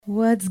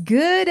What's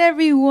good,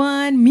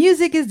 everyone?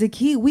 Music is the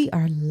key. We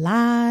are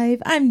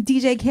live. I'm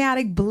DJ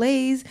Chaotic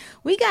Blaze.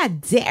 We got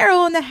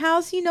Daryl in the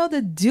house,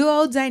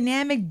 the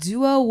dynamic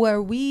duo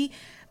where we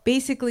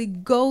basically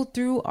go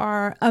through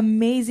our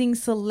amazing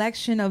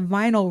selection of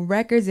vinyl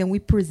records and we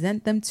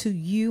present them to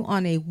you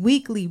on a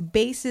weekly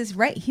basis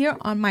right here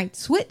on my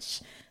Twitch.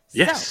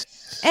 Yes.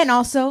 So, and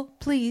also,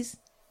 please,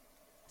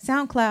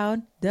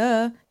 SoundCloud,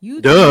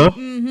 YouTube,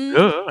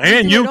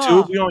 and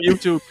YouTube. We on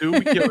YouTube too.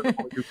 We killing them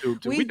on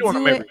YouTube too. We doing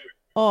them everywhere.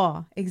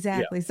 Oh,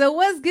 exactly. Yeah. So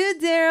what's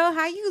good, Daryl?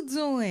 How you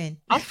doing?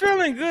 I'm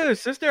feeling good,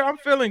 sister. I'm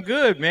feeling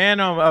good,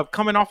 man. I'm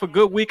coming off a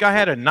good week. I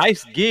had a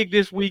nice gig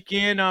this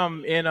weekend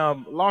in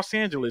Los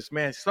Angeles,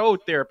 man. Soul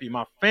Therapy,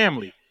 my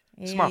family.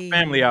 It's my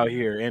family out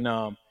here. And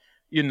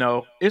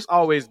it's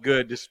always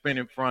good to spin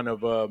in front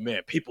of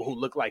people who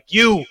look like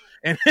you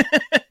and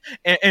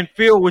and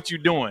feel what you're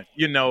doing.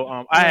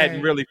 I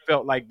hadn't really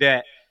felt like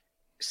that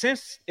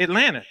since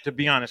Atlanta, to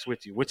be honest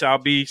with you, which I'll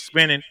be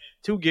spending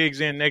 2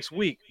 gigs in next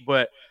week.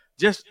 But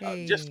just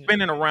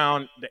spinning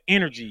around the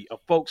energy of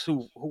folks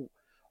who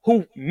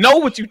know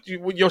what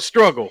your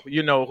struggle,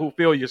 who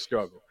feel your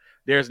struggle.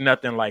 There's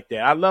nothing like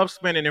that. I love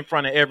spinning in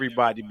front of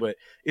everybody, but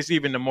it's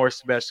even the more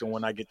special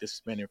when I get to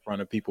spin in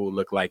front of people who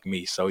look like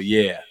me. So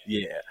yeah.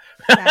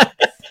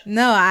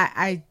 No,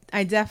 I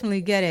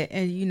definitely get it.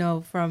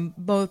 And, from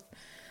both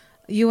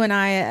you and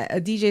I,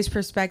 a DJ's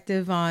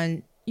perspective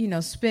on,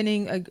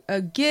 spinning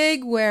a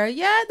gig where,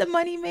 the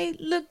money may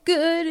look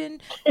good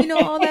and,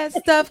 all that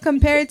stuff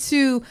compared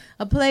to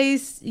a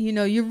place,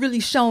 you're really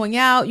showing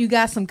out. You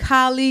got some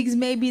colleagues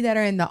maybe that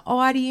are in the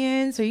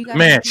audience, or you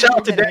got shout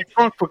out to Dame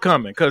Funk for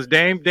coming, because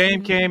Dame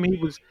came.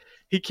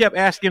 He kept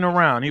asking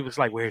around. He was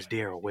like, "Where's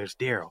Daryl? Where's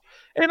Daryl?"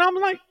 And I'm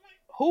like,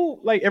 "Who?"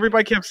 Like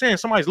everybody kept saying,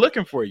 "Somebody's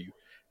looking for you."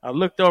 I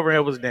looked over and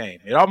it was Dame.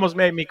 It almost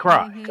made me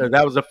cry because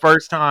that was the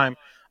first time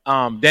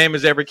Dame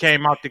has ever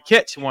came out to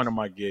catch one of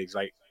my gigs.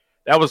 Like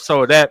that was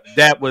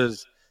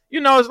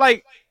it's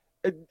like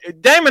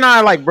Dame and I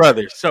are like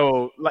brothers.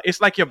 So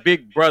it's like your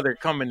big brother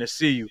coming to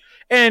see you.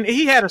 And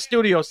he had a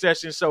studio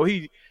session, so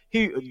he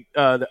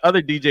the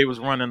other DJ was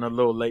running a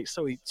little late,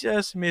 so he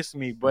just missed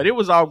me. But it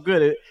was all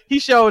good. He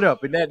showed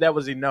up, and that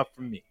was enough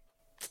for me.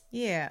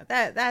 Yeah,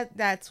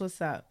 that's what's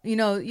up.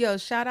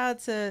 Shout out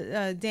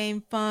to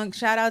Dame Funk.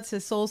 Shout out to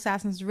Soul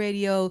Assassins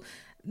Radio.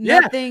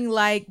 Nothing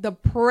like the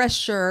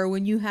pressure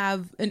when you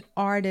have an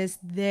artist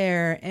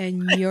there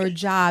and your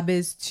job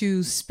is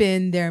to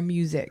spin their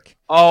music.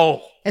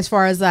 Oh. As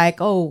far as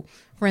for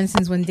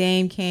instance, when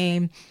Dame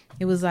came,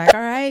 it was like,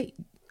 all right,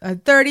 a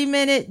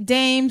 30-minute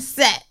Dame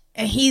set,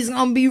 and he's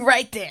going to be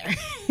right there.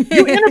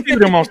 You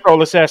interviewed him on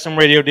Soul Assassin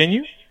Radio, didn't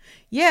you?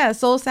 Yeah,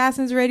 Soul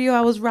Assassins Radio.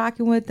 I was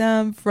rocking with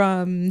them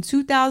from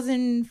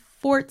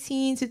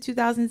 2014 to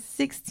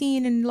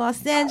 2016 in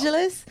Los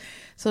Angeles.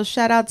 So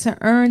shout out to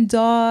Earn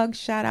Dog.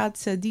 Shout out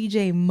to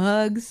DJ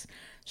Muggs.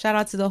 Shout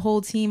out to the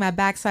whole team at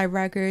Backside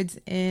Records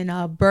in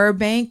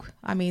Burbank.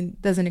 I mean,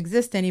 doesn't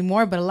exist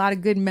anymore, but a lot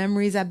of good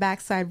memories at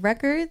Backside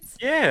Records.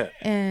 Yeah.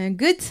 And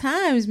good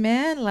times,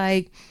 man.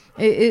 Like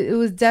it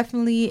was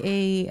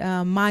definitely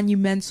a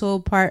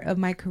monumental part of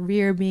my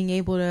career, being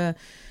able to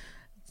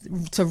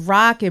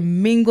rock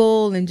and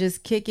mingle and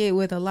just kick it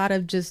with a lot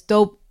of just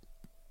dope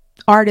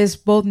artists,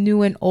 both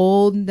new and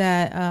old,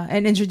 that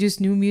and introduce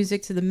new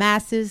music to the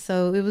masses.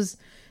 So it was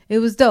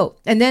dope.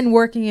 And then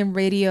working in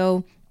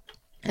radio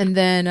and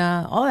then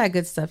all that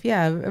good stuff.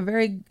 Yeah,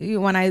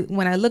 when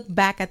I look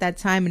back at that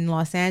time in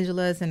Los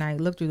Angeles and I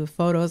look through the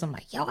photos, I'm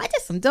like, yo, I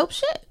did some dope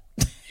shit.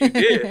 You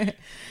did.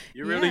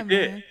 You really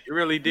did. Man. You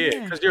really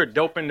did. Because you're a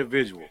dope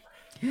individual.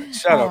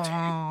 Shout out to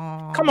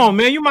you. Come on,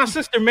 man. You my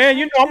sister, man.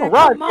 You know I'm a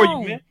ride for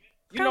you, man.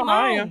 You know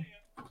how I am.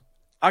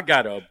 I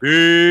got a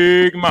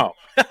big mouth.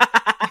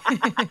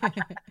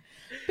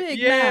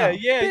 Big mouth.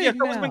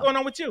 So what's been going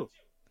on with you?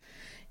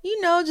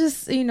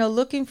 Just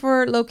looking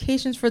for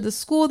locations for the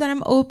school that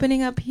I'm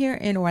opening up here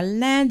in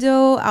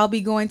Orlando. I'll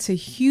be going to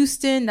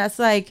Houston. That's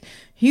like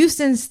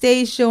Houston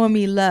stays showing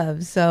me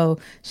love. So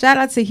shout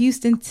out to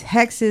Houston,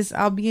 Texas.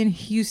 I'll be in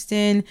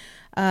Houston,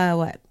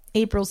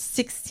 April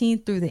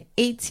 16th through the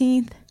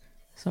 18th.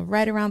 So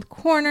right around the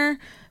corner.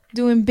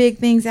 Doing big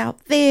things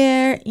out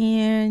there.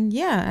 And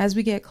as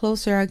we get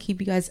closer, I'll keep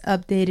you guys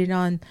updated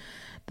on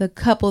the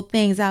couple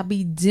things I'll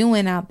be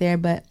doing out there.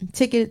 But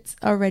tickets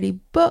already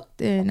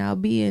booked and I'll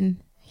be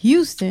in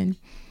Houston.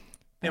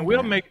 And we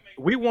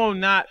will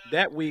not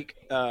that week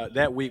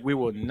we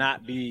will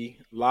not be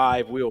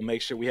live. We'll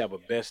make sure we have a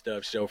best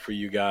of show for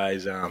you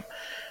guys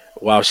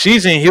while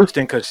she's in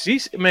Houston, because you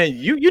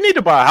need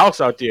to buy a house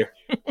out there.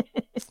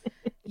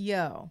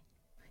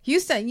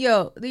 Houston,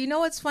 you know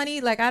what's funny?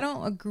 Like, I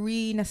don't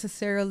agree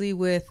necessarily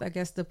with, I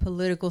guess, the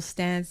political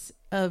stance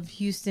of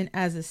Houston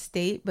as a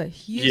state, but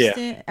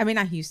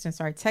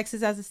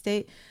Texas as a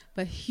state,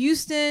 but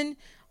Houston,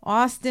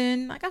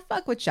 Austin, like, I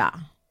fuck with y'all.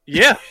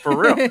 Yeah, for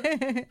real.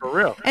 For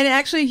real. And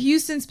actually,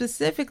 Houston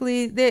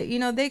specifically,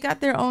 they got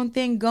their own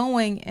thing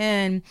going.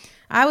 And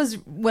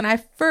when I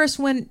first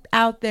went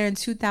out there in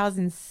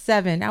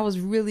 2007, I was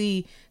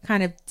really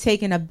kind of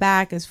taken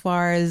aback as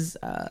far as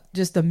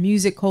just the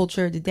music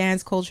culture, the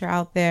dance culture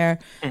out there.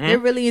 Mm-hmm. They're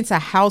really into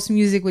house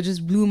music, which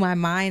just blew my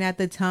mind at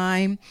the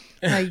time.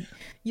 Like,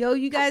 yo,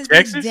 you guys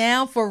get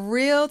down for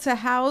real to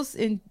house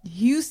in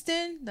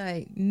Houston?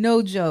 Like,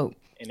 no joke.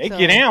 And they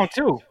get down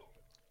too.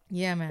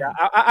 Yeah, man.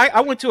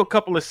 I went to a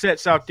couple of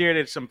sets out there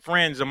that some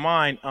friends of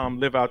mine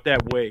live out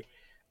that way.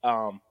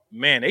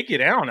 Man, they get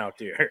down out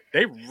there.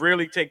 They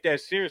really take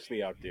that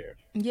seriously out there.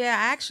 Yeah,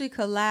 I actually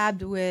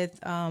collabed with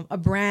a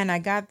brand. I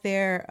got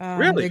their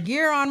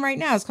gear on right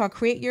now. It's called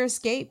Create Your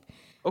Escape.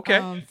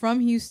 Okay.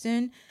 From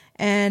Houston.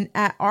 And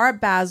at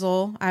Art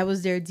Basel, I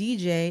was their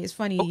DJ. It's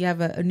funny, you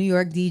have a New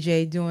York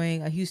DJ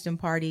doing a Houston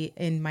party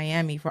in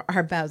Miami for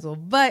Art Basel.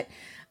 But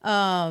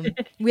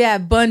we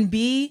had Bun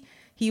B.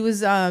 He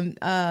was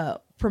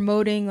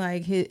promoting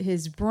like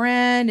his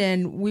brand,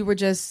 and we were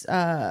just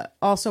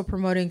also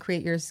promoting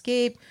Create Your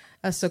Escape.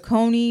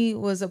 Saucony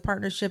was a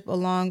partnership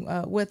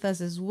along with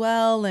us as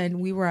well, and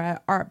we were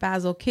at Art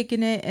Basel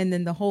kicking it. And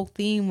then the whole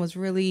theme was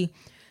really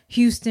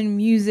Houston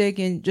music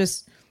and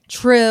just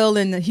trill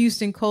and the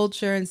Houston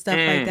culture and stuff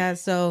like that.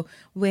 So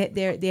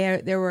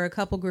there were a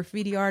couple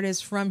graffiti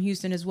artists from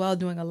Houston as well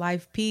doing a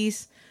live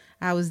piece.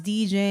 I was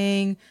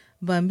DJing.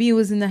 Bun B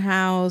was in the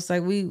house.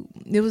 Like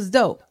it was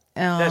dope.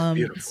 That's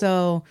beautiful.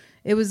 So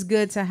it was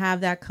good to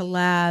have that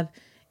collab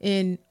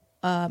in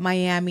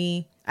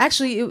Miami.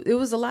 Actually, it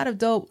was a lot of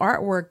dope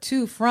artwork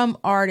too from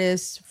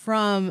artists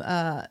from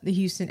the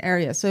Houston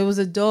area. So it was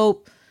a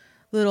dope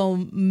little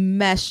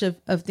mesh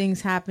of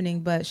things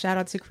happening. But shout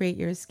out to Create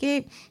Your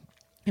Escape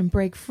and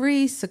Break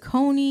Free,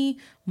 Saucony,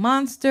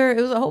 Monster.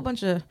 It was a whole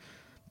bunch of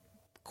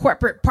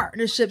corporate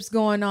partnerships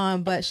going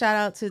on. But shout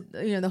out to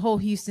the whole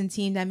Houston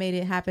team that made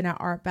it happen at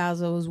Art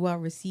Basel. It was well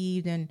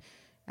received, and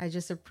I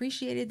just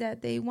appreciated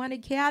that they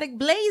wanted Chaotic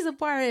Blaze a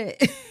part of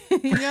it.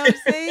 You know what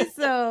I'm saying?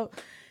 So,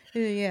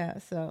 yeah.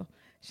 So,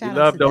 shout out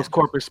love those them.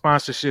 Corporate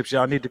sponsorships.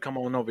 Y'all need to come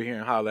on over here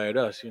and holler at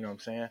us. You know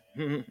what I'm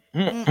saying?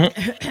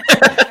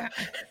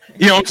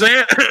 You know what I'm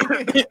saying?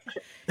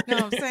 You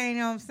know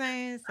what I'm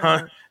saying? So,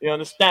 huh? You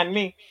understand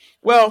me?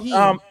 Well,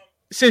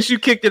 since you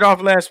kicked it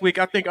off last week,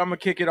 I think I'm going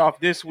to kick it off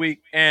this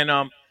week. And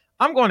I'm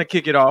going to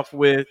kick it off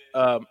with,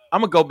 I'm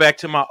going to go back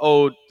to my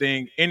old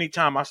thing.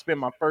 Anytime I spin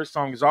my first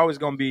song, is always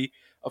going to be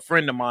a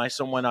friend of mine,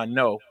 someone I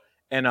know.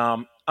 And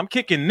I'm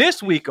kicking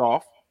this week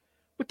off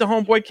with the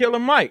homeboy Killer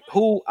Mike,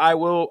 who I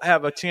will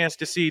have a chance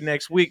to see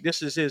next week.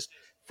 This is his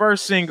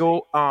first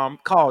single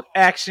called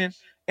Action.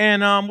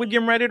 And we're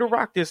getting ready to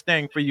rock this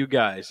thing for you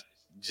guys.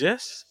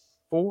 Just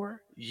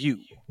for you.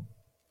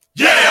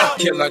 Yeah!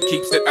 Killer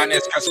keeps it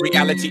honest, cause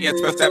reality is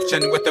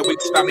perception. With a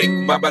weak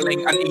stomach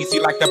bubbling uneasy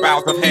like the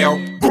bowels of hell.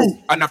 Boo!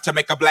 Enough to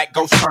make a black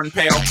ghost turn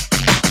pale.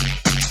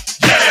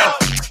 Yeah!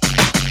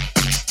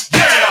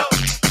 Yeah!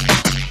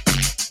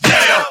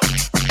 Yeah!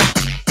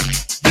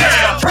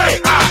 Yeah!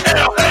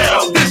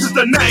 K-I-L-L. This is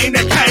the name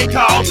that can't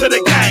call to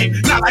the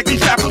game. Not like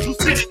these rappers who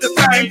spit it the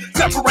same.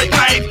 Separate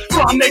lane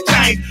from their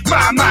chains.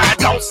 My mind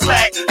don't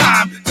slack.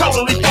 I'm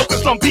totally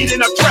focused on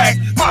beating up track.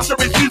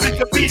 Monstrous music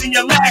defeating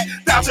your lag.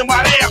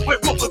 1,000-watt air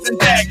with woofers and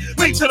dag.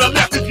 Link to the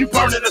left if you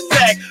burning a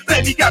sack.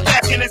 Baby got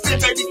back and it's in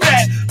baby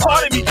fat.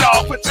 Pardon me,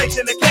 dog, for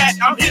chasing the cat.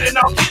 I'm hitting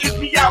off kittens,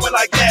 me out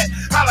like that.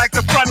 I like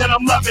the front and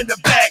I'm loving the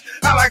back.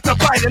 I like to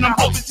bite and I'm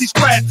hoping she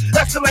scratch.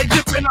 Escalate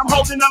dipping, I'm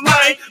holding the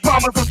lane.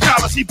 Mama's a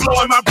scholar, she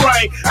blowing my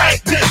brain.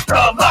 Ain't this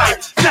the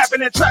life?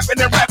 Snapping and trapping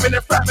and rapping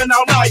and frapping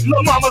all night.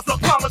 Lil' mama's a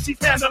plumber, she's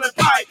handling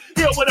pipe.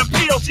 Deal with a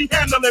pill, she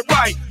handling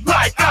right.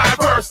 Like I'm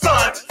her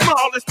son.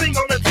 Smallest thing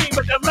on the team,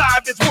 but the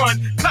live is one.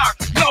 Cock,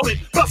 loaded,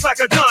 bust like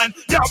a gun.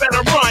 Y'all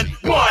better run.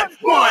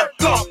 One,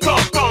 thump,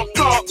 thump, thump,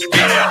 thump.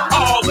 Yeah,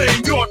 all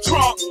in your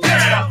trunk.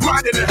 Yeah,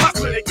 grinding and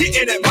hustling and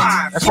getting it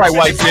mine. That's right,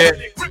 White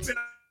said.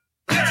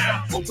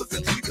 Yeah, focus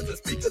and tweakers and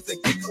speakers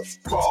and kickers.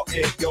 Crawl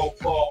in your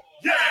ball.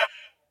 Yeah.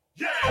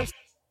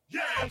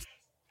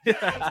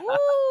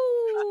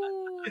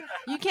 Woo.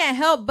 You can't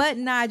help but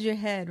nod your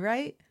head,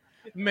 right?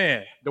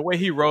 Man, the way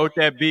he wrote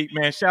that beat,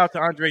 man. Shout out to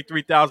Andre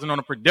 3000 on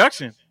the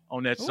production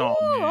on that song.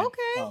 Ooh, man.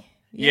 Okay.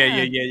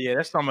 Yeah.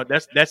 That's some of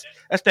that's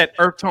that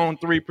Earth Tone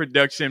 3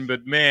 production.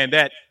 But man,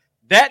 that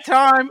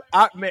time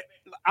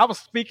I was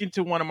speaking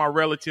to one of my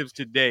relatives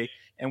today,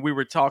 and we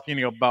were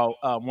talking about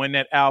when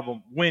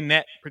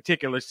that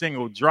particular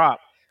single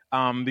dropped.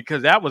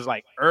 Because that was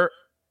like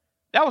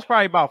that was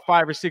probably about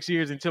 5 or 6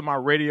 years into my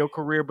radio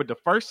career. But the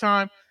first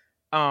time,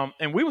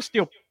 and we were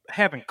still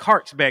having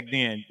carts back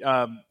then,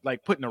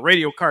 like putting the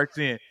radio carts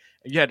in,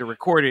 and you had to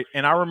record it.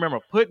 And I remember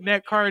putting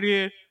that cart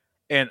in,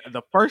 and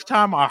the first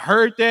time I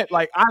heard that,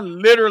 like I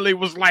literally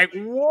was like,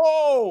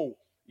 "Whoa!"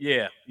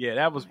 Yeah,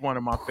 that was one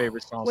of my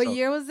favorite songs. What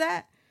year was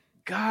that?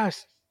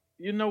 Gosh,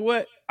 you know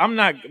what?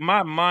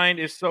 My mind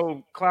is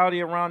so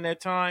cloudy around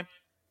that time.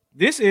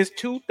 This is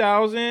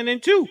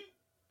 2002.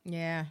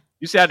 Yeah.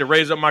 You said I had to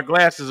raise up my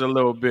glasses a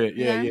little bit.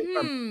 Yeah, Yeah.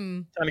 yeah.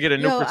 Trying to get a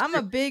new Yo, I'm a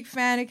prescription. big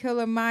fan of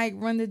Killer Mike.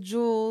 Run the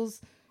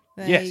Jewels.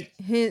 Like Yes.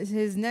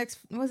 his next,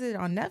 was it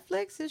on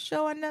Netflix? His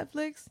show on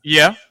Netflix.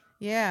 Yeah.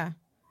 Yeah.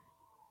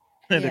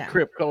 The Yeah.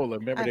 Crip Cola.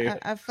 Remember they?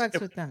 I fucks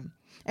with them.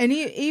 And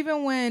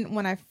even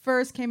when I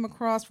first came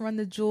across Run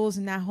the Jewels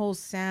and that whole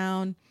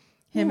sound,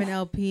 him and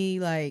LP,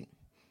 like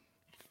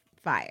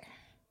fire.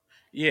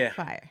 Yeah.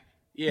 Fire.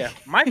 Yeah.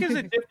 Mike is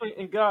a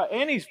different guy,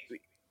 and he's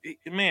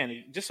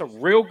just a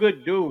real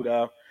good dude.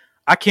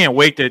 I can't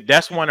wait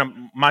that's one of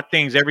my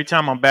things. Every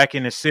time I'm back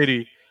in the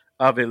city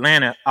of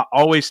Atlanta, I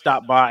always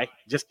stop by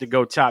just to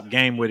go top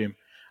game with him.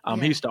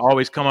 He used to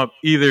always come up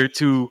either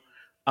to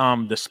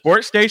the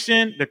sports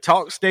station, the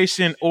talk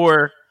station,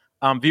 or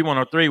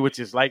V103, which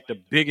is like the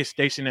biggest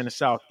station in the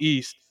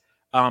Southeast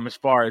as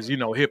far as,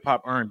 hip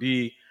hop,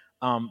 R&B.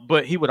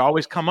 But he would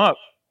always come up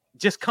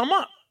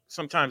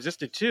sometimes just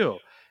to chill,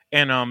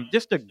 and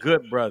just a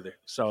good brother.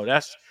 So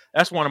that's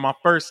one of my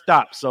first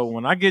stops. So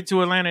when I get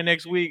to Atlanta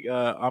next week,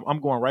 I'm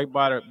going right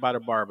by the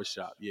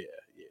barbershop. Yeah.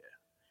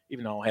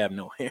 Even though I don't have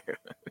no hair.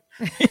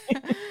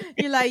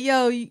 You're like,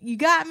 yo, you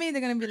got me. They're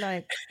gonna be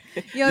like,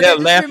 yo, yeah,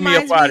 laugh me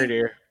up out of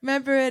there.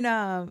 Remember in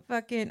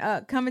fucking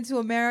Coming to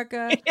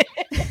America?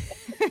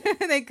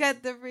 They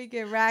cut the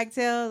freaking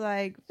ragtail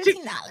like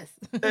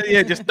 $15.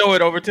 Yeah, just throw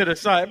it over to the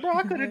side, bro.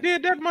 I could have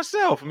did that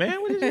myself,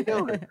 man. What is you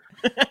doing?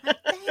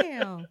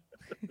 Damn.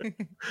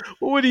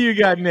 What do you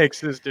got next,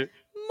 sister?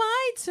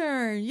 My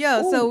turn.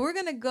 Yo, so we're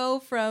going to go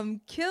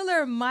from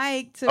Killer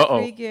Mike to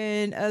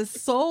freaking a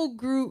soul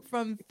group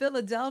from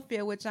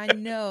Philadelphia, which I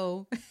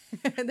know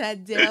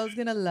that Dale's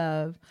going to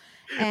love.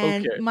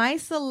 And my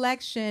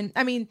selection,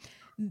 I mean,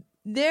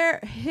 their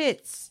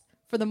hits,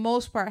 for the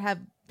most part,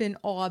 have been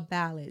all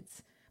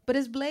ballads. But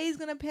is Blaze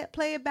going to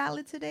play a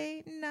ballad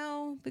today?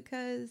 No,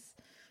 because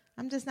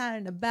I'm just not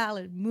in a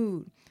ballad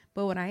mood.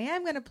 But what I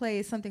am going to play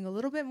is something a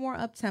little bit more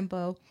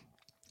up-tempo.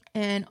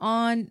 And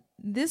on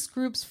this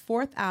group's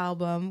fourth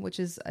album, which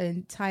is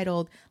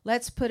entitled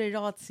 "Let's Put It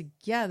All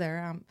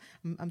Together,"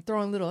 I'm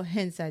throwing little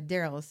hints at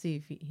Daryl to see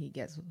if he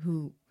gets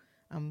who.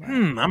 I'm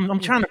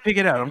trying to pick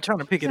it out.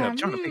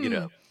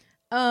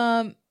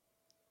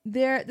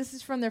 This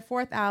is from their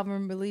fourth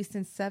album, released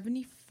in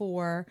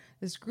 '74.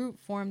 This group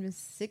formed in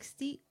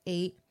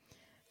 '68.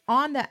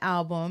 On the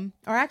album,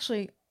 or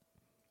actually,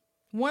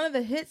 one of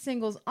the hit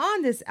singles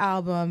on this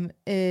album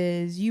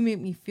is "You Make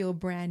Me Feel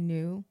Brand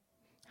New."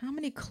 How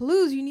many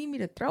clues you need me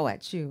to throw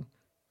at you?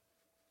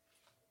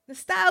 The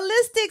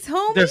Stylistics,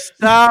 homie. The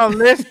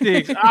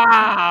Stylistics.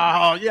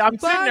 Oh, yeah. I'm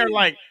sitting there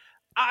like,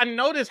 I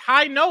know this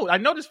high note. I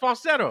know this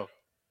falsetto.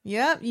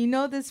 Yep. You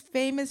know this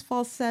famous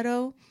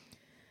falsetto.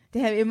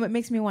 It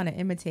makes me want to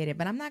imitate it,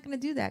 but I'm not going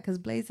to do that because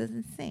Blaze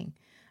doesn't sing.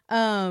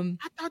 I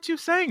thought you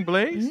sang,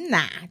 Blaze.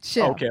 Nah,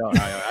 chill. Okay, all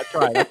right. I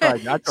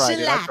tried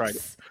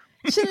it.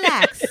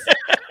 Chillax.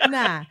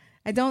 Nah,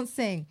 I don't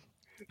sing.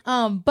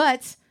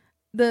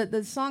 But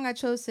the song I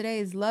chose today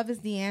is "Love Is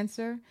the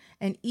Answer,"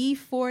 and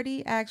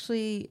E40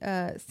 actually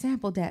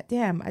sampled that.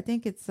 Damn, I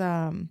think it's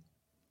what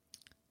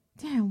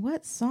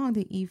song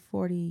did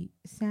E40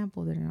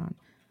 sampled it on?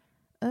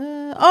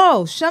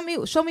 Show me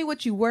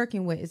what you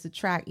working with is the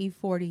track.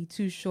 E40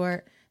 Too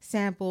Short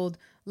sampled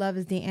 "Love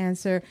Is the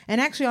Answer," and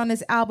actually on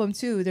this album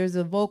too, there's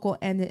a vocal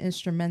and an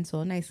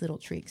instrumental, nice little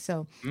treat.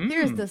 So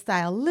here's the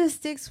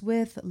Stylistics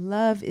with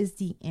 "Love Is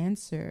the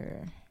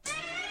Answer."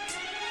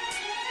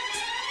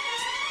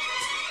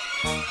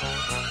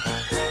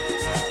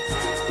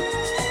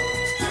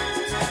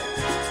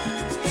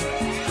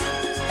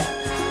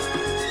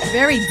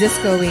 Very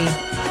disco-y.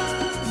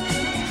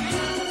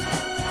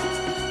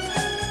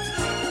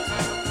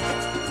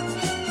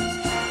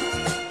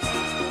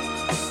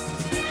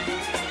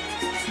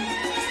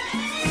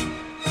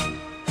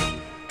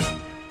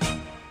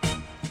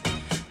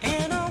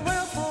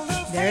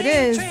 There it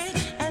is.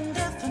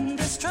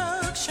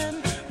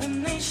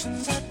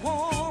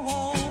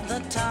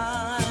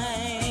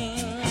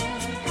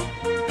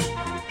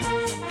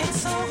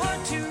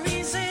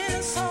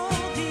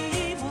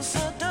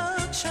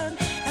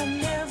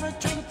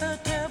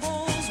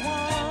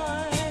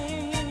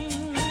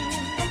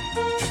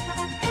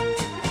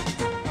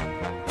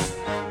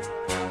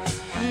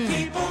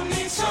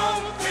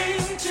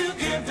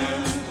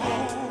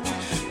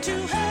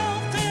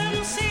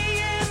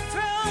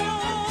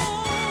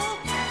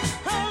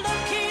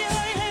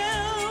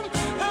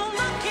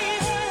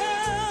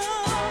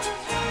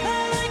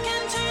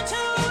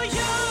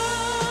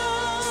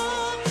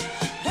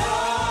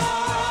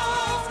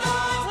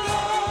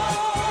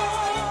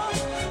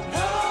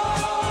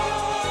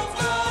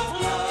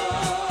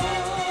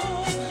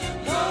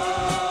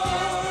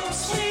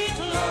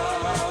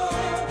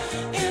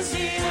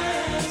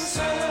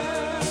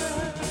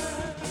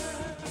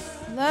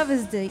 Love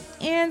is the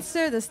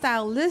answer. The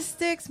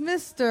Stylistics,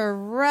 Mr.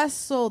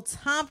 Russell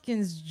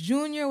Tompkins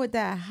Jr. with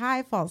that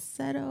high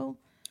falsetto.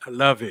 I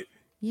love it.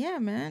 Yeah,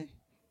 man.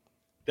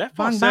 That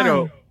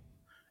falsetto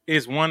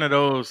is one of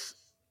those.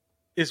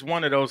 It's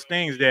one of those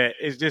things that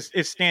is just,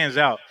 it stands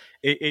out.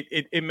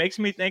 it makes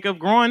me think of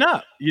growing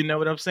up. You know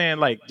what I'm saying?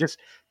 Like just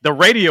the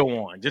radio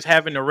on, just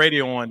having the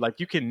radio on. Like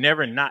you can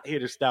never not hear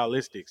the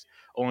Stylistics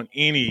on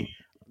any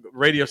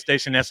radio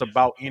station that's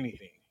about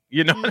anything.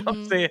 You know what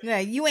I'm saying? Yeah,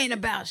 you ain't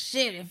about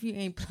shit if you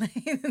ain't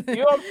playing. You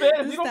know what I'm saying?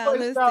 If you don't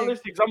play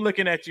Stylistics, I'm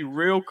looking at you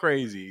real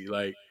crazy,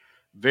 like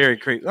very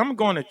crazy. I'm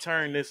going to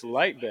turn this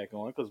light back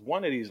on because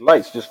one of these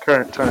lights just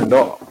turned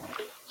off.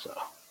 So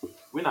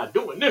we're not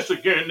doing this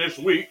again this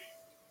week.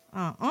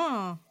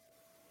 Or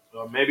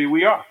maybe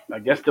we are. I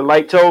guess the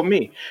light told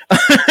me.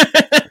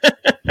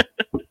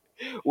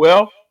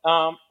 Well,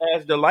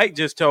 as the light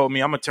just told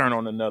me, I'm gonna turn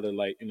on another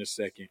light in a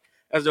second.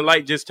 As the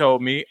light just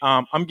told me,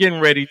 I'm getting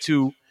ready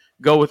to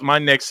go with my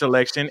next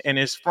selection, and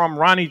it's from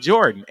Ronnie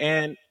Jordan.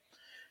 And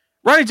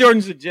Ronnie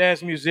Jordan's a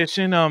jazz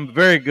musician,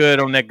 very good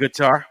on that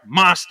guitar.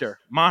 Monster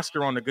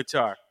on the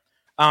guitar.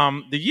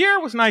 The year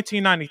was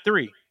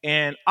 1993,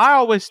 and I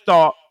always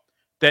thought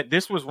that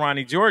this was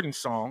Ronnie Jordan's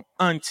song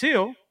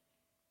until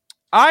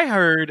I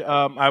heard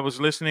I was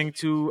listening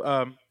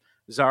to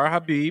Zara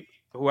Habib,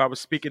 who I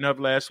was speaking of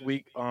last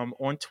week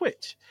on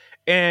Twitch,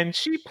 and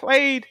she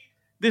played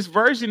this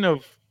version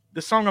of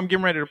the song I'm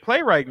getting ready to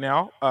play right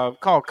now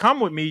called "Come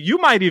With Me." You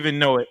might even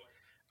know it.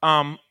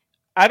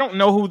 I don't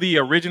know who the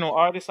original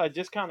artist. I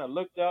just kind of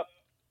looked up.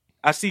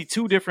 I see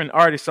two different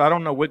artists, so I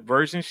don't know what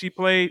version she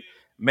played.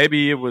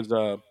 Maybe it was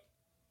the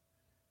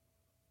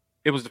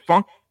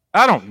funk.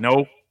 I don't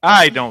know.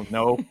 I don't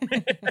know.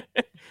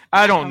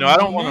 I don't know. I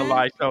don't want to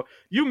lie. So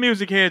you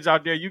music heads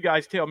out there, you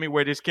guys tell me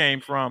where this came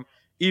from.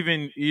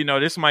 Even,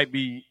 this might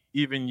be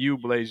even you,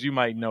 Blaze. You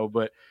might know.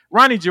 But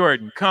Ronnie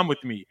Jordan, "Come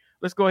With Me."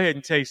 Let's go ahead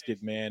and taste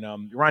it,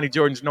 man. Ronnie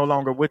Jordan's no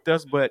longer with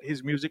us, but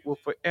his music will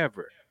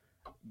forever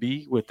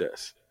be with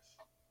us.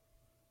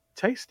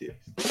 Taste it.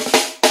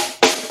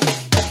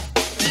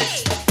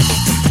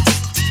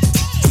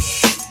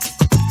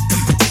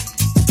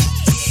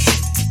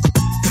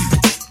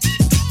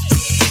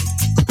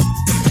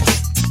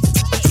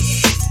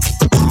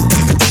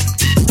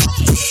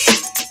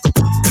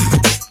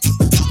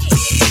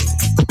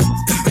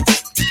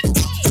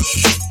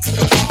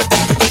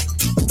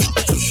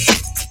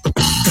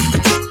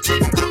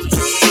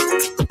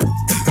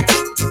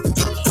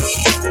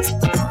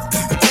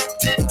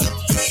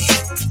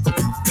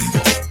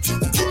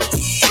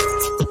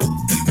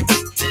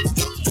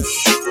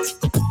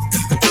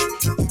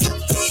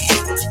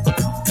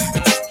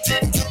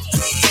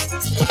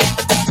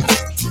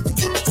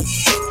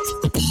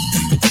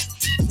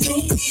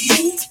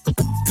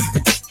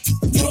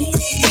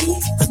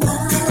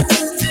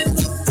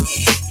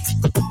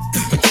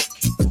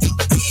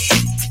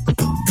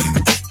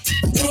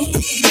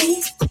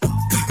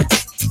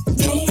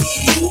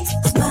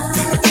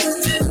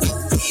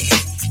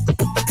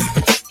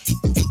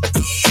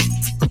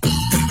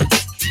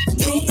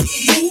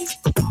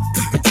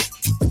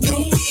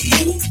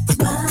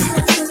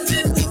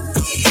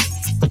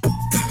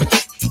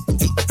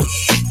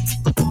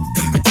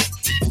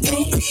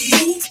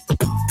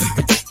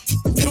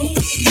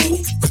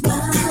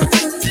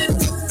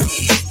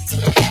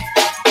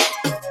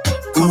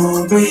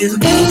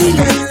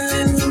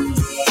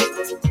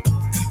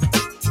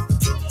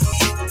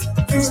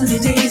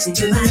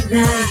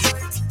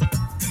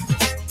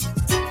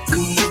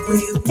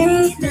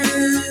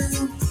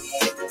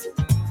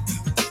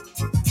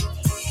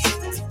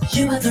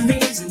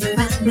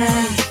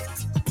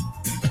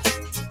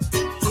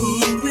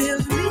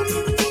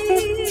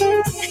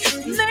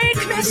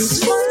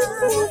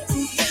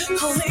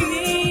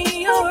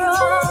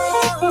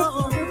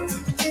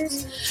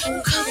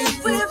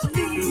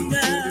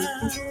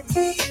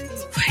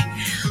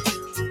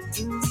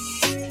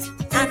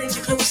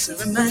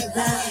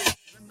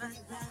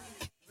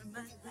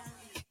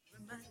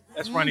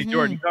 That's Ronnie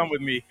Jordan, "Come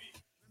With Me."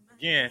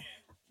 Again,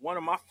 one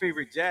of my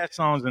favorite jazz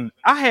songs, and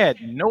I had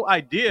no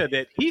idea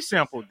that he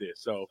sampled this.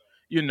 So,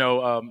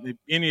 if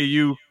any of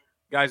you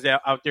guys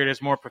out there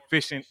that's more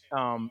proficient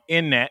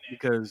in that,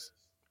 because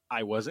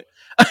I wasn't,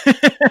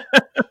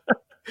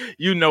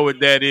 you know what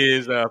that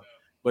is.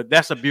 But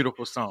that's a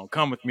beautiful song,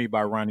 "Come With Me"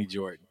 by Ronnie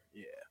Jordan.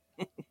 Yeah.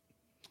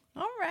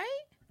 All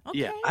right. Okay.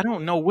 Yeah, I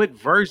don't know what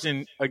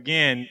version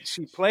again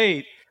she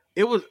played.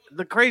 It was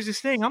the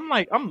craziest thing.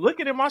 I'm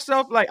looking at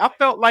myself like I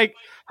felt like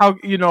how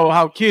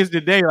kids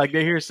today, like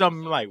they hear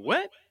something like,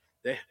 what?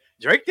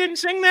 Drake didn't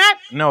sing that?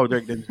 No,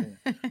 Drake didn't sing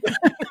that.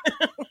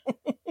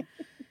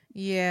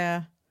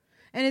 Yeah.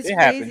 And it's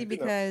crazy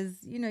because,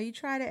 you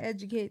try to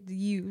educate the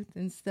youth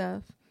and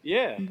stuff.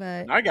 Yeah.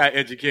 But I got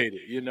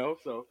educated,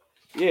 so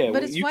yeah,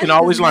 but it's you funny can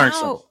always learn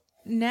something.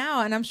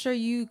 Now, and I'm sure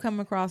you come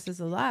across this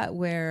a lot,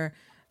 where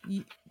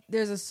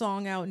there's a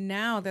song out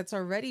now that's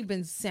already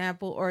been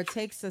sampled, or it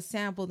takes a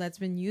sample that's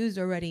been used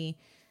already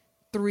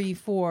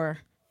 3-4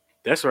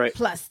 that's right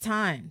plus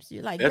times.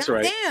 You're like, that's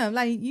right. Damn,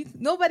 like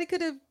nobody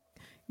could have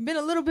been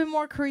a little bit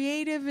more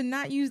creative and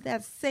not use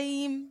that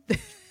same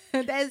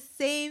that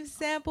same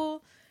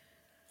sample.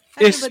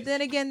 But then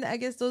again, I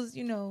guess those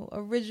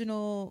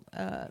original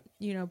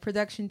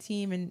production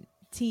team and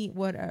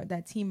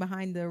that team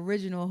behind the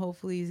original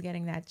hopefully is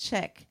getting that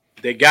check.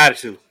 They got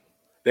to.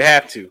 They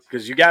have to,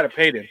 because you got to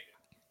pay them.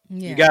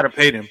 Yeah. You got to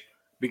pay them,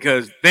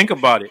 because think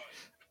about it.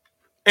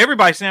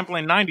 Everybody's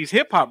sampling 90s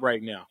hip hop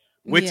right now,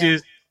 which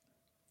is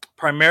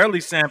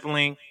primarily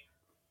sampling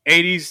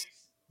 80s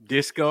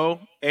disco,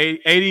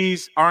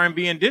 80s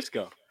R&B and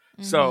disco.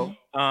 So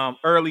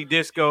early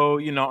disco,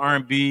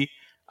 R&B.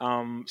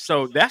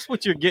 So that's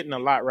what you're getting a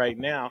lot right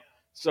now.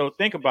 So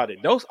think about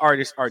it. Those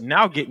artists are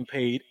now getting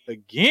paid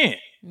again.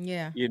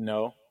 Yeah.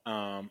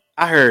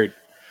 I heard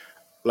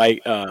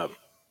like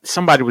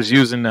somebody was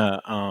using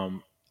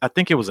I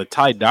think it was a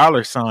Ty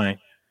Dolla $ign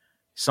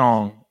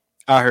song.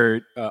 I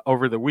heard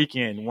over the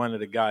weekend. One of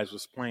the guys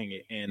was playing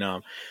it,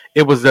 and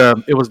it was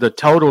the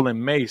Total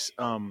and Mace.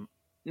 No,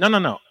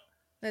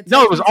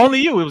 it was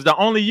Only You. It was the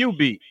Only You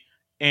beat,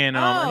 and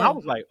I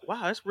was like,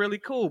 wow, that's really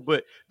cool.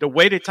 But the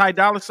way that Ty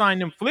Dolla $ign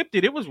them flipped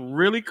it, it was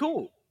really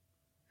cool.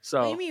 So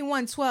what do you mean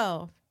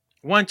 112?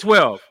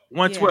 112.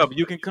 112.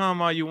 You can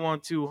come all you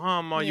want to,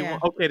 hum all you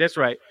want. Okay, that's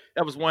right.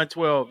 That was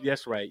 112.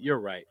 That's right. You're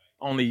right.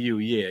 Only You.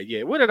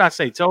 Yeah. What did I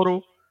say?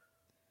 Total?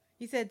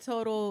 He said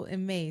Total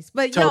and Mace.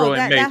 But Total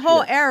that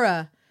whole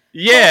era.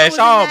 Yeah, it's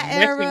all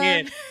mixing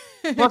in.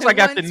 Plus, I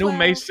got the new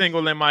Mace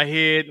single in my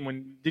head.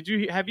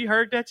 Have you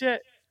heard that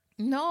yet?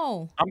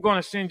 No. I'm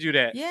gonna send you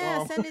that.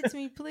 Yeah, send it to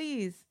me,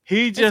 please.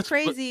 It's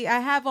crazy. I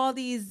have all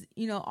these,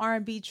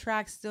 R&B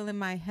tracks still in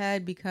my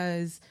head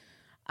because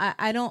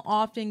I don't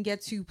often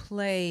get to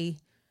play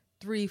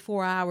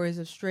 3-4 hours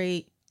of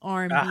straight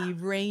R&B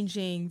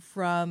ranging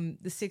from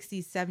the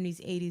 60s, 70s,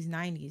 80s,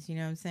 90s. You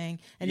know what I'm saying?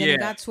 And then it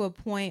got to a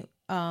point.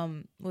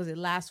 Was it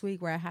last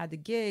week where I had the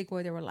gig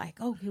where they were like,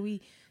 "Oh, can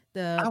we?"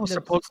 I was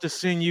supposed to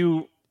send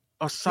you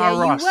a Sarah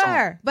you were,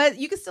 song, but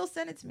you can still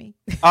send it to me.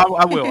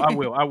 I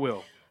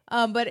will.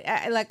 But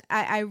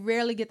I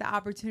rarely get the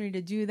opportunity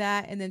to do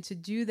that, and then to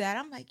do that,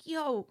 I'm like,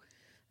 yo,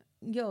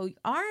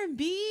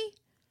 R&B,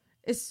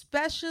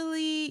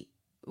 especially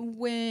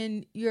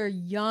when you're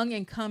young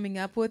and coming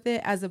up with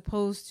it, as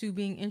opposed to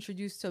being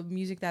introduced to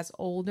music that's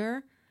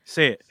older.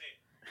 Say it.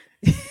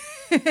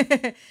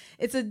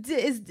 It's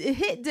it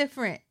hit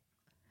different.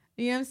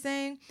 You know what I'm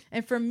saying?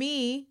 And for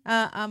me,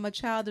 I'm a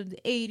child of the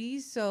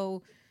 80s,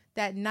 so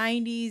that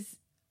 90s,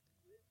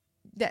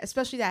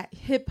 especially that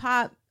hip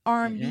hop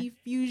R&B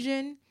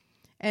fusion,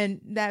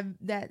 and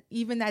that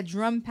even that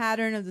drum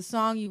pattern of the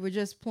song you were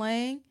just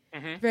playing,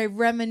 very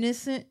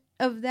reminiscent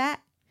of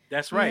that.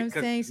 That's right. You know what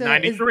I'm saying? So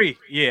 93.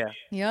 Yeah.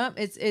 Yep.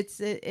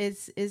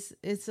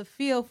 It's a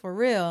feel for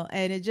real,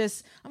 and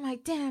I'm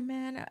like, damn,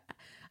 man,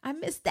 I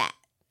missed that.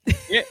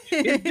 Yeah,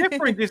 it's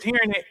different just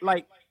hearing it.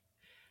 Like,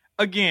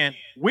 again,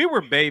 we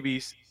were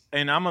babies,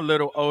 and I'm a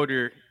little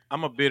older.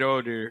 I'm a bit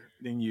older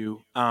than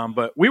you,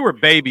 but we were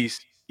babies.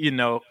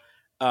 A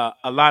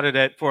lot of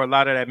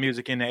that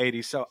music in the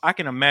 80s. So I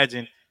can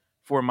imagine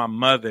for my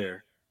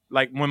mother,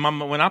 like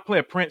when I play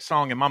a Prince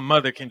song and my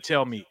mother can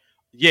tell me,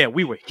 "Yeah,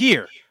 we were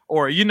here,"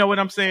 or you know what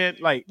I'm saying?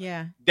 Like,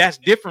 that's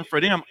different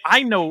for them.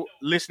 I know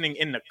listening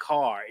in the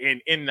car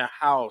and in the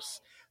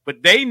house.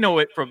 But they know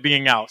it for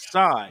being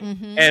outside,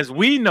 as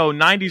we know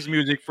 90s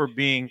music for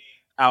being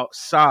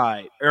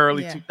outside,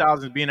 early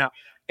 2000s being out.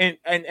 And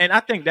I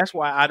think that's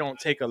why I don't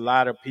take a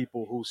lot of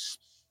people who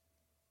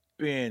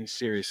spin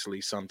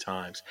seriously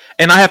sometimes.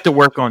 And I have to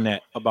work on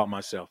that about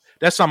myself.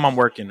 That's something I'm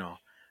working on,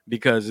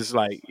 because it's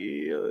like,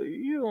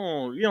 you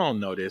don't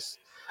know this.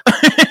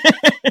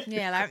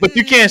 But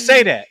you can't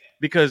say that,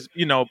 because,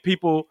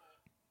 people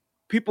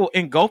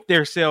engulf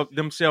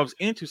themselves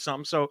into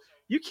something. So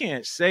you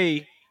can't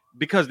say,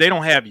 because they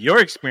don't have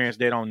your experience,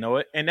 they don't know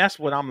it. And that's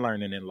what I'm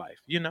learning in life,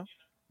 yeah,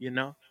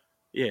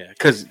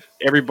 because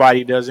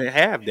everybody doesn't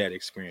have that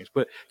experience.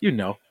 But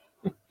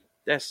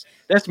that's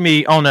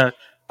me on a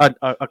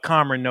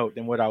calmer note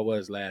than what I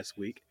was last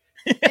week.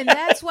 And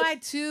that's why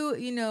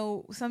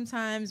too,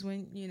 sometimes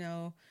when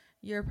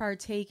you're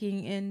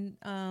partaking in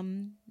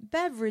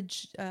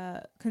beverage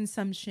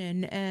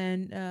consumption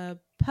and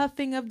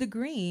puffing of the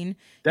green,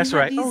 that's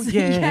right. You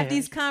have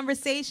these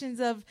conversations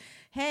of,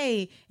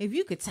 hey, if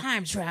you could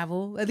time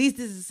travel, at least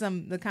this is some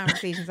of the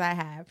conversations I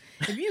have.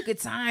 If you could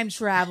time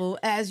travel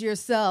as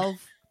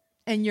yourself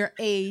and your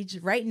age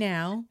right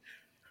now,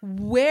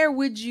 what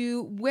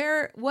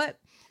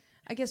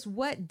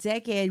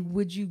decade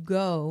would you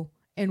go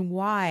and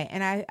why?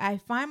 And I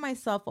find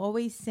myself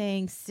always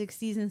saying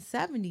 60s and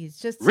 70s,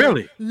 just to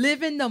really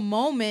live in the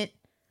moment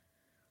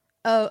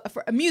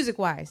music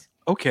wise.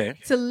 Okay.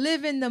 To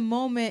live in the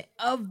moment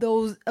of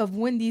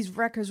when these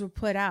records were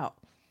put out.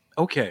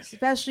 Okay.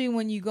 Especially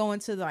when you go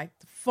into like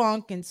the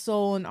funk and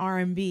soul and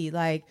R&B.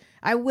 Like,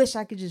 I wish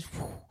I could just,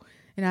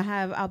 and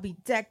I'll be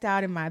decked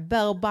out in my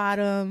bell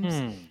bottoms,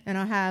 and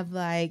I'll have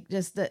like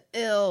just the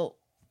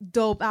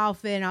dope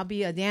outfit, and I'll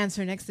be a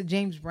dancer next to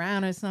James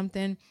Brown or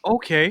something.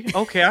 Okay.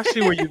 I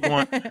see where you're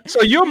going.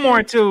 So you're more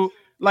into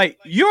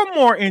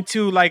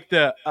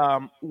the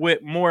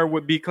what more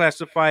would be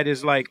classified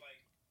as like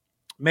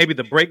maybe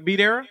the breakbeat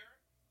era?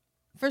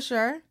 For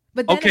sure.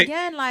 But then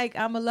again, like,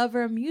 I'm a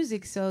lover of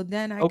music, so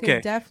then I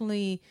could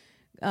definitely,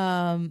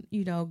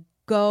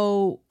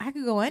 go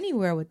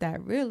anywhere with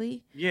that,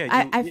 really.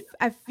 Yeah.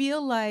 I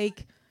feel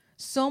like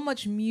so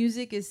much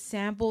music is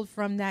sampled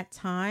from that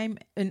time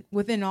and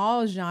within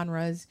all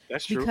genres.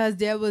 That's true.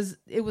 Because it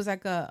was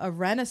like a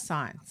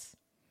renaissance.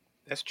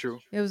 That's true.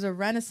 It was a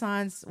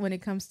renaissance when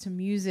it comes to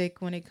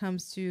music, when it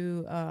comes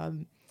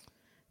to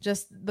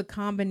just the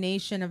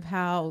combination of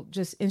how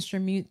just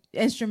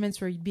instruments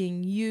were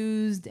being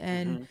used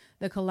and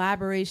the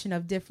collaboration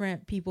of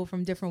different people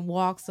from different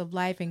walks of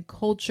life and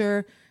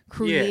culture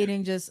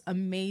creating just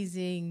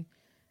amazing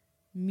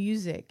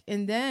music.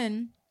 And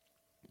then,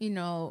 you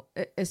know,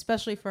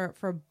 especially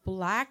for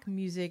Black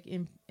music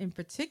in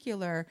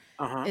particular,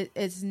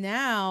 it's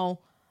now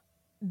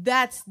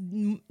that's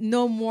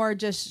no more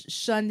just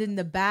shunned in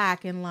the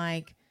back and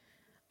like,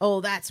 oh,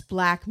 that's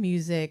Black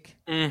music.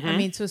 I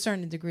mean, to a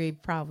certain degree,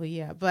 probably,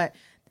 yeah. But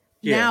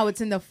now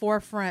it's in the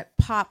forefront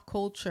pop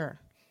culture.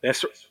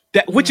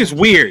 Which is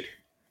weird.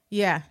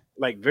 Yeah.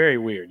 Like very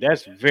weird.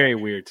 That's very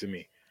weird to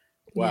me.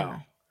 Wow. Yeah.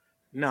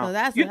 No. So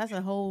that's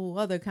a whole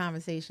other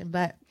conversation.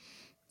 But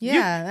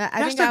yeah,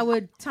 I think I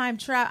would time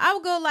travel. I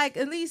would go like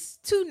at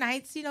least 2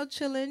 nights, you know,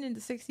 chilling in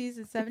the 60s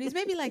and 70s,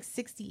 maybe like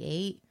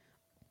 68.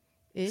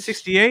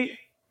 68?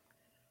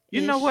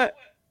 You know what?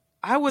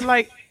 I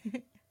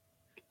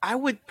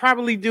would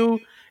probably do,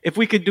 if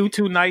we could do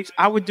 2 nights,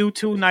 I would do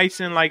 2 nights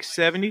in like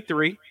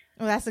 73.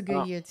 Well, that's a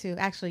good year too.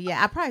 Actually,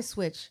 yeah, I probably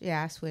switch.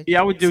 Yeah, I switch.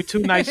 Yeah, I would do 2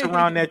 nights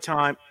around that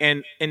time,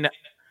 and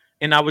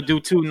I would do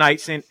 2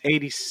 nights in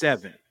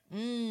 87.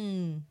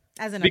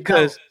 As an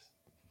because adult.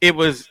 It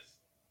was,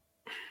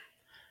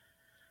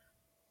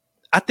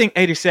 I think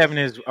 87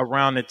 is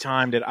around the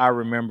time that I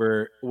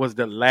remember was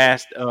the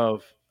last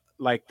of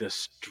like the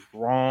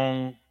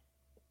strong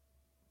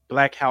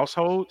Black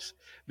households,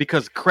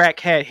 because crack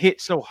had hit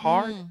so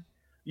hard.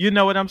 You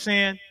know what I'm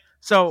saying?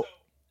 So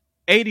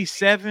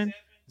 87,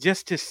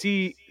 just to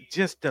see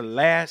just the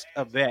last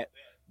of that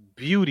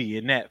beauty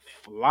and that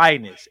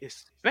flyness,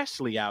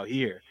 especially out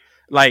here.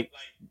 Like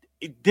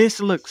this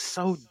looks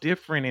so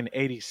different in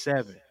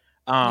 87.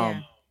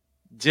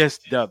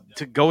 Just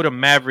to go to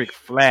Maverick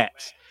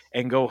Flats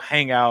and go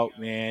hang out,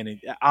 man. And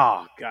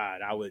oh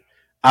God,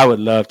 I would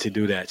love to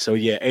do that. So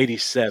yeah,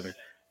 87,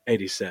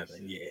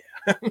 yeah.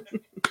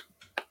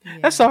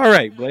 That's all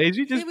right, Blaze.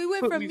 You just we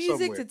went from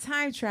music somewhere. to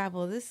time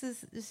travel. This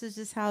is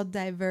just how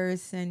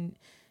diverse and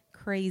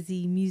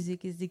crazy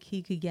music is the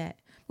key could get,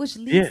 which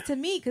leads to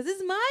me because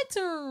it's my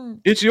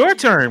turn. It's your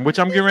turn, which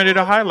I'm getting ready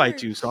to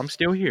highlight you. So I'm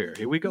still here.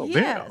 Here we go.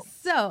 Yeah. Bam.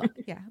 So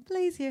yeah,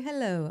 Blaze here.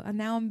 Hello. And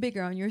now I'm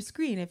bigger on your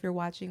screen if you're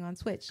watching on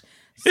Twitch.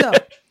 So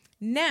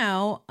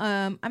now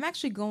I'm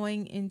actually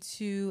going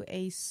into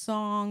a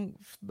song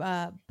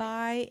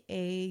by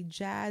a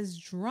jazz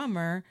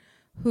drummer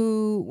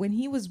who, when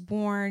he was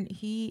born,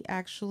 he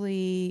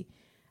actually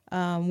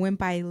went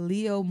by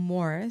Leo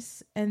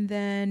Morris. And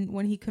then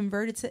when he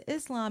converted to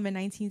Islam in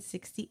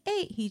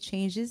 1968, he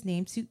changed his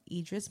name to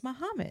Idris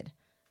Muhammad.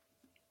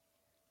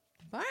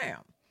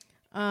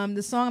 Bam.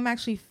 The song I'm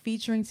actually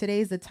featuring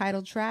today is the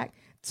title track,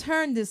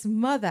 Turn This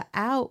Mother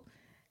Out.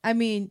 I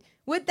mean,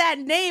 with that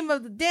name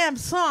of the damn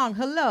song,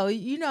 hello,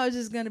 you know it's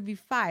just going to be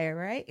fire,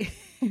 right?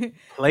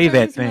 Play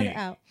that thing.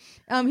 Out.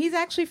 He's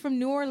actually from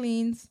New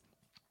Orleans.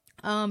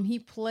 He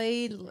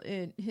played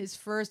in his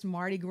first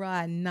Mardi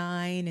Gras at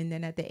 9, and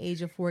then at the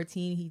age of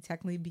 14, he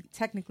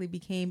technically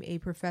became a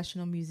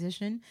professional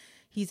musician.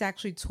 He's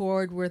actually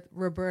toured with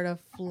Roberta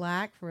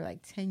Flack for like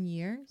 10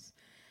 years.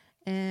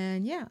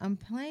 And yeah, I'm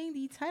playing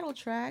the title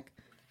track,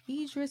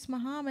 Idris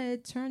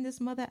Muhammad, Turn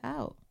This Mother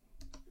Out.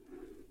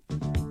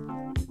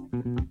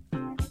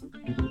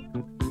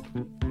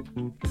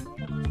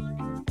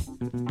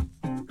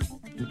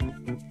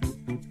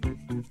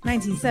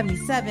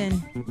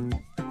 1977.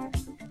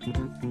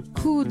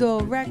 Kudo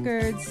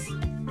Records.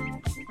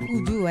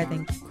 Kudu, I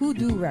think.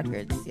 Kudu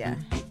Records, yeah.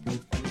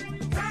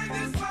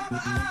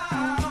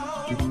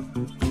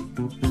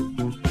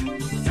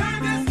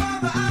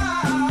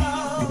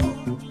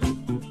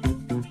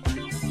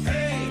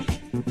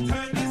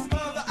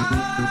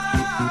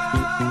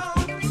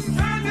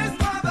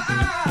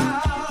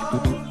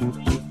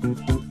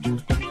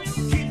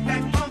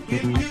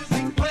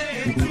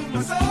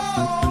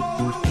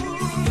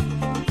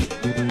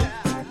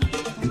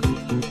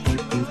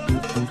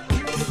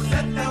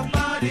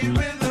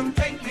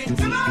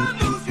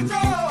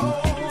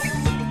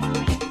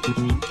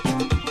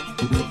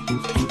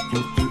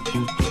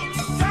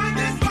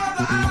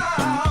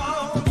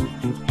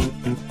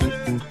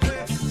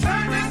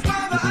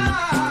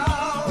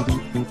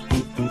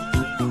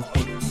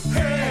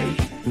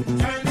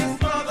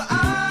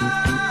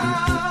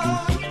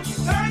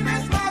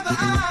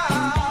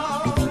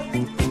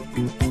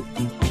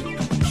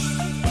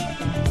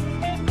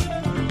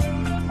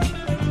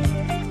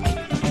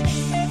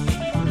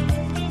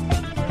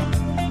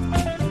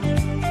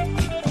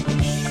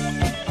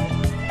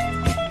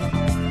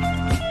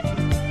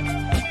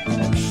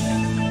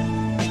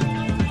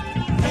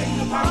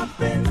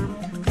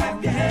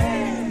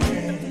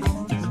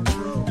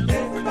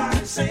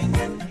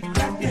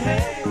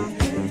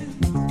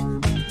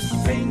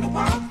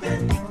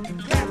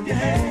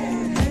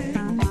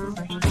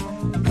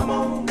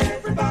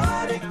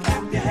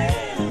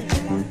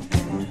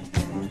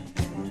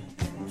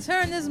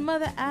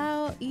 mother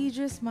out,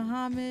 Idris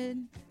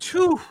Muhammad.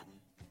 Two.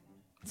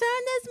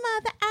 Turn this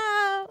mother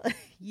out.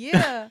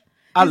 Yeah.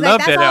 I He's love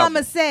that's that all album. I'm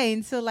going to say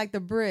until like the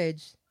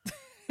bridge.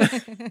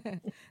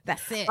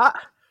 That's it.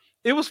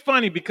 It was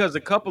funny because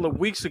a couple of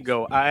weeks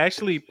ago, I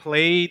actually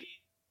played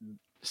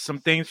some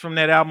things from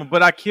that album,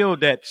 but I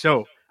killed that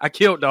show. I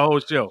killed the whole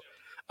show.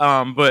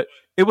 But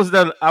it was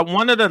the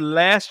one of the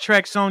last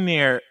tracks on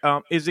there.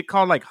 Is it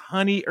called like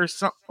Honey or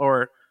something?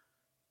 Or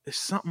is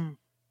something?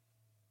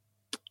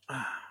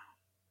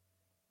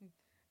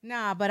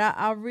 Nah, but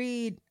I'll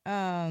read.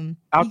 I'll you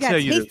got tell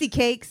you. Tasty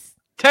Cakes.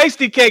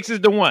 Tasty Cakes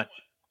is the one.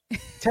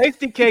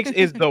 Tasty Cakes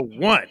is the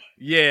one.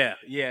 Yeah,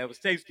 it was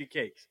Tasty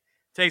Cakes.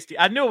 Tasty.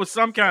 I knew it was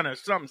some kind of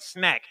something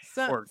snack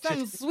or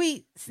something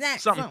sweet snack.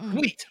 Something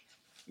sweet.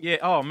 Yeah.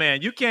 Oh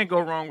man, you can't go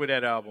wrong with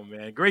that album,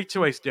 man. Great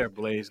choice there,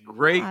 Blaze.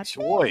 Great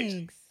choice.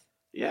 Thanks.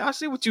 Yeah, I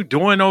see what you're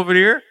doing over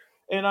there,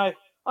 and I'm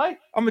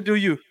gonna do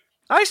you.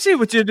 I see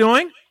what you're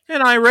doing,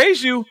 and I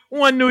raise you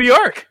one New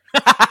York.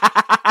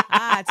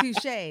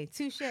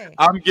 Touche.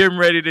 I'm getting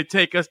ready to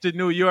take us to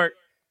New York.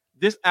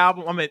 This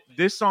album,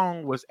 this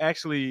song was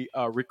actually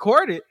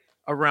recorded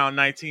around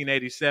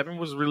 1987,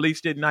 was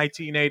released in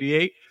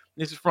 1988.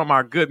 This is from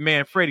our good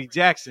man, Freddie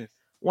Jackson,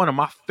 one of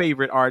my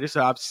favorite artists.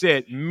 I've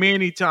said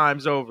many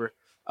times over.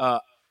 I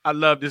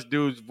love this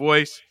dude's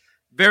voice.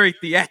 Very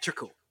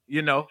theatrical,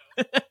 you know.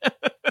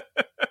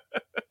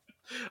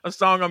 A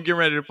song I'm getting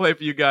ready to play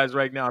for you guys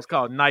right now. It's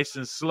called Nice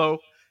and Slow.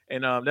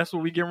 And that's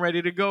what we're getting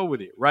ready to go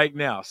with it right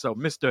now. So,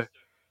 Mr.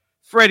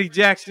 Freddie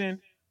Jackson,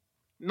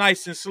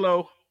 Nice and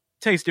Slow.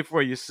 Taste it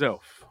for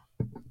yourself.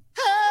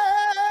 Hey,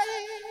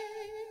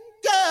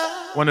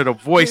 girl, one of the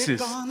voices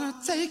gonna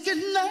take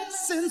it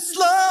nice and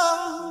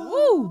slow.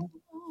 Woo.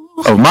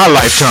 of my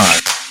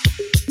lifetime.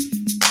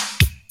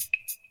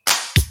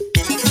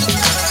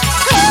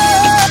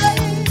 Hey,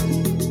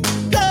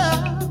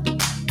 girl,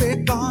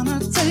 we're gonna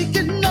take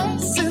it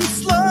nice and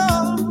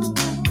slow.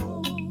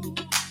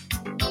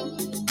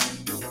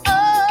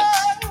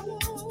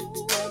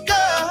 Oh,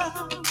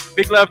 girl.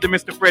 Big love to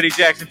Mr. Freddie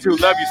Jackson, too.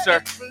 Love you,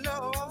 sir.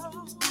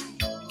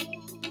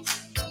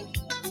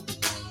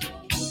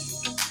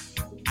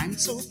 I'm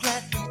so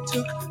glad we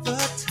took the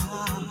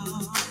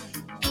time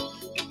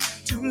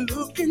to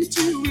look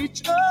into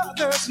each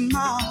other's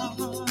mind.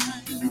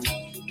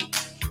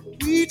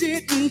 We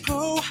didn't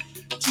go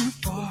too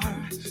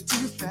far,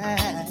 too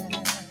fast.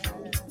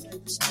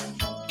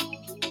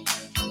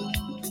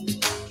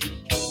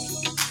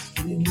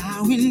 And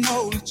now we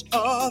know each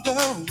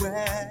other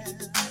well.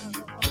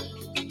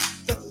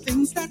 The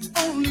things that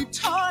only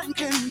time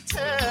can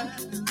tell.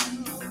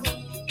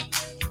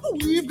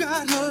 We've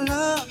got a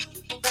love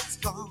that's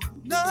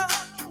gonna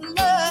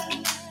last.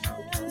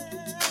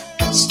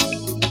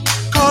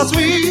 'Cause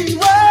we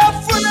were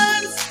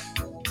friends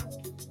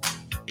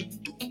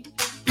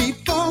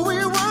before we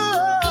were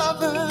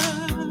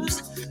lovers.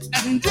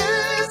 And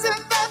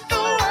isn't that the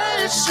way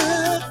it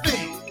should be?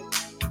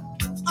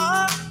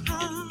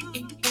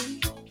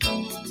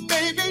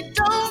 Baby,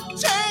 don't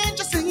change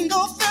a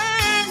single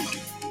thing.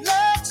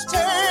 Let's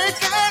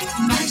take it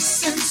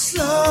nice and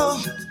slow,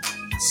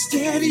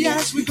 steady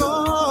as we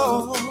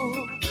go.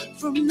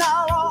 From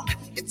now on,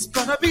 it's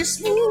gonna be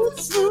smooth,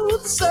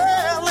 smooth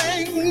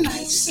sailing.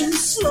 Nice and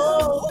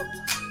slow,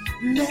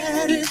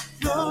 let it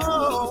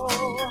flow.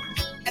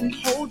 And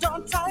hold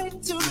on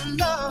tight to the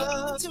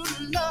love, to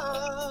the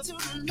love, to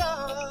the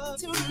love,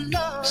 to the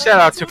love. Shout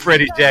out to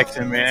Freddie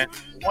Jackson, man.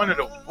 One of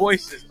the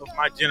voices of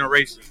my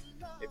generation.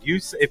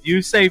 If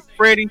you say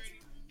Freddie,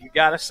 you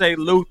gotta say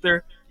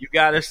Luther. You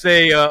gotta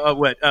say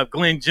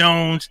Glenn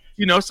Jones.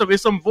 You know, so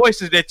it's some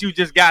voices that you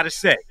just gotta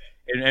say,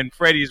 and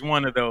Freddie's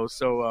one of those.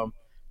 So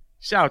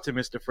shout out to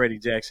Mr. Freddie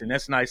Jackson.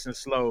 That's Nice and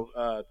Slow.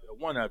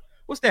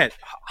 What's that?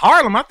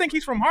 Harlem. I think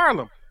he's from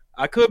Harlem.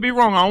 I could be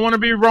wrong. I don't want to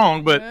be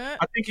wrong, but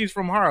I think he's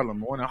from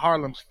Harlem, one of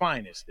Harlem's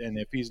finest. And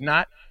if he's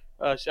not,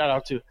 shout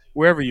out to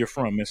wherever you're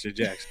from, Mr.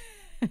 Jackson.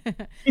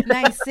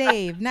 Nice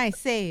save.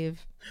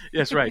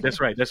 That's right.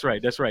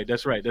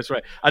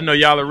 I know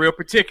y'all are real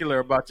particular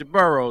about your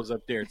boroughs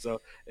up there,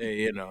 so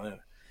hey, you know.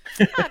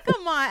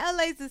 Come on,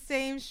 LA's the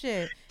same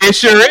shit. It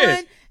sure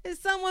is. Is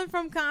someone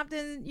from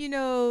Compton, you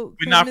know,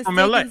 we're not from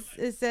LA.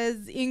 It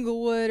says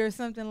Inglewood or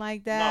something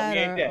like that.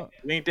 No,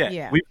 we ain't that.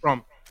 Yeah. We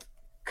from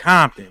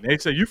Compton. They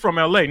say you from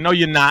LA. No,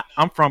 you're not.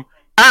 I'm from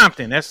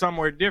Compton. That's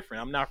somewhere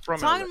different. I'm not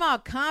from Talking LA.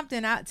 about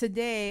Compton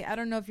today, I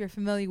don't know if you're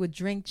familiar with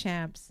Drink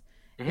Champs.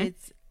 Mm-hmm.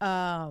 It's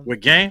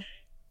with Game.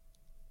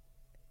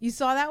 You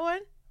saw that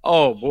one?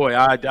 Oh boy,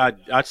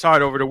 I saw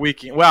it over the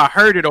weekend. Well, I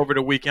heard it over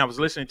the weekend. I was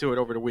listening to it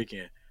over the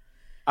weekend.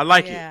 I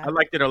like it. I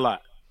liked it a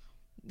lot.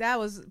 That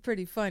was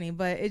pretty funny,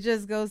 but it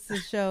just goes to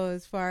show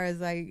as far as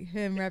like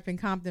him repping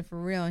Compton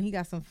for real, and he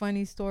got some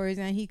funny stories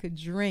and he could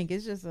drink.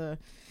 It's just a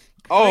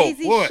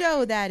crazy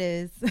show that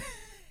is.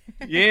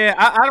 Yeah,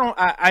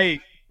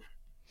 I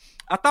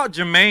thought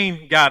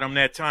Jermaine got him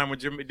that time.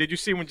 Did you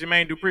see when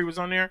Jermaine Dupri was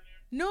on there?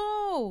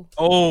 No.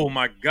 Oh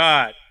my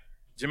God,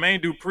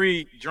 Jermaine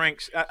Dupri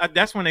drinks.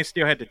 That's when they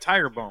still had the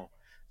Tiger Bone.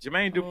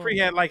 Jermaine Dupri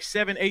had like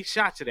 7-8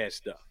 shots of that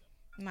stuff.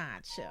 Nah,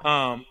 chill.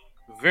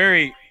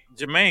 very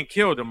Jermaine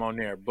killed him on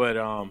there, but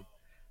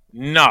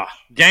nah,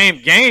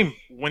 game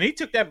when he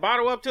took that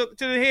bottle up to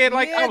the head,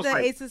 like I was the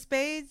like, Ace of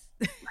Spades.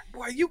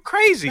 boy, you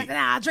crazy? Like,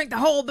 nah, I'll drink the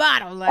whole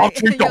bottle. Like, I'll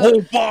drink the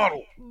whole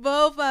bottle.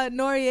 Both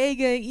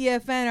Noriega and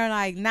EFN are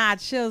like, nah,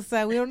 chill,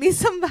 son. We don't need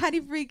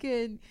somebody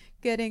freaking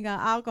getting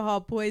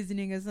alcohol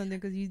poisoning or something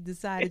because you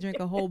decide to drink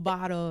a whole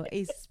bottle of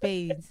Ace of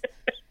Spades.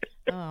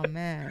 Oh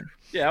man.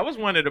 Yeah, that was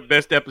one of the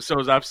best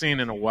episodes I've seen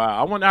in a while.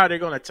 I wonder how they're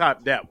gonna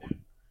top that one.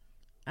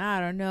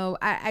 I don't know.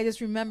 I just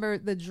remember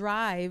the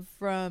drive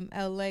from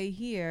LA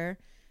here.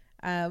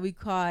 We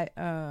caught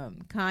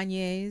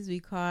Kanye's. We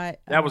caught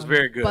that was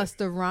very good.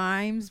 Busta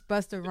Rhymes.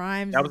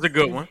 That was a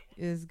good one.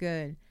 Is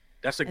good.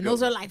 That's a and good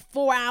those one. are like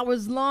 4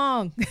 hours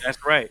long.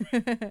 That's right.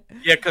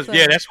 Yeah, because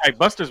that's right.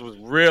 Buster's was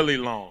really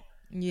long.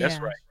 Yeah,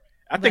 that's right.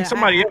 I think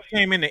somebody else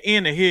came in the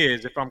end of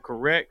his, if I'm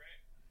correct.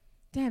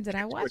 Damn, did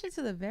I watch it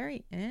to the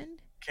very end?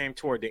 Came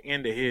toward the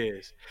end of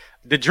his.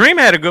 The Dream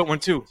had a good one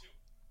too.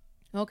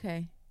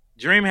 Okay.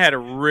 Dream had a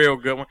real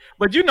good one,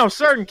 but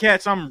certain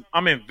cats I'm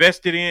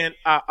invested in.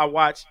 I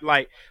watch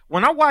like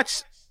when I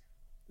watch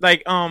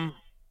like I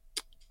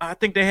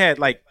think they had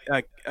like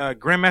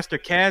Grandmaster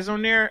Caz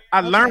on there.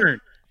 I learned.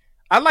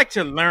 I like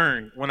to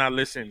learn when I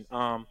listen.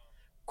 I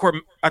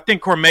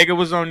think Cormega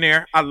was on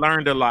there. I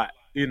learned a lot.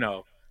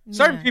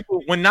 Certain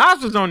people when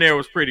Nas was on there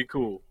was pretty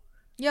cool.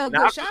 Yo,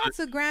 shout out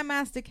to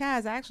Grandmaster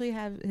Caz. I actually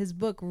have his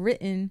book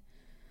written.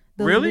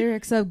 The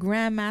lyrics of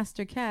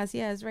Grandmaster Caz.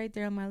 Yeah, it's right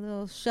there on my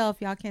little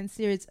shelf. Y'all can't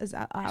see it. It's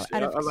I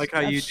like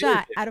how you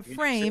shot did out of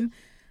frame.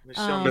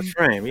 The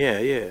frame, yeah.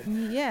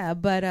 Yeah,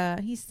 but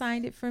he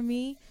signed it for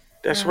me.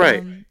 That's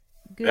right.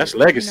 Good. That's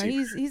legacy.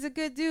 He's a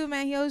good dude,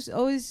 man. He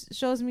always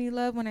shows me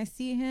love when I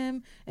see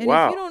him. And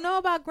if you don't know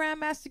about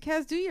Grandmaster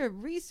Caz, do your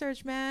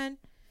research, man.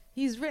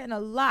 He's written a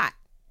lot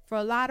for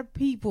a lot of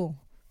people.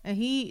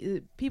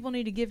 And people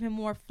need to give him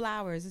more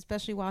flowers,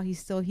 especially while he's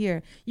still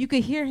here. You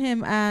could hear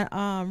him at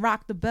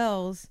Rock the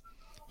Bells.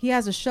 He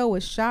has a show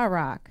with Sha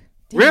Rock.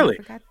 Really?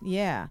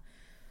 Yeah.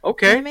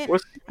 Okay.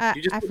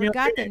 I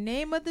forgot the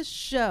name of the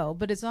show,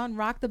 but it's on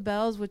Rock the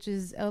Bells, which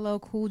is LL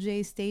Cool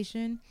J's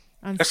station.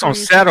 That's on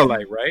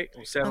satellite, right?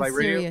 On satellite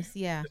radio? Sirius,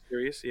 yeah.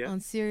 Sirius, yeah.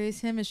 On Sirius,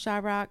 him and Sha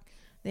Rock,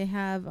 they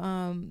have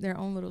their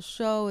own little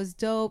show. It's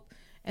dope.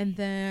 And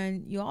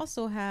then you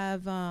also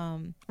have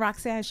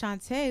Roxanne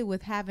Shante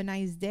with Have a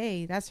Nice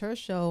Day. That's her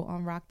show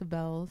on Rock the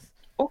Bells.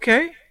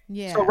 Okay.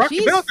 Yeah. So Rock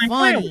the Bells ain't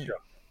playing with you.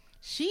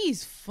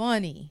 She's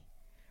funny.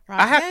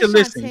 Roxanne I have to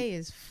listen. Shante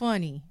is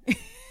funny.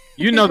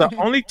 The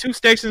only 2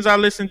 stations I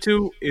listen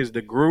to is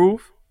The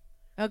Groove.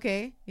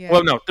 Okay. Yeah.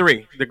 Well, no,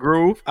 3. The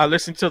Groove. I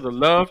listen to the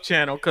Love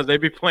Channel because they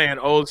be playing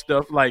old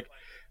stuff like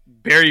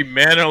Barry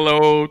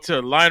Manilow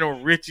to Lionel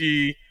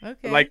Richie.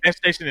 Okay. Like that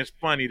station is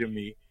funny to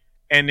me.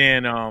 And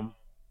then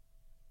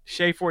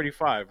Shea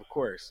 45, of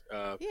course.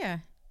 Yeah,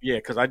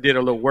 because I did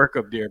a little work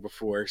up there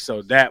before,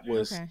 so that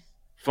was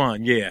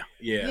fun. Yeah.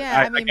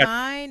 Yeah,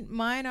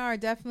 mine are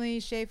definitely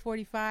Shea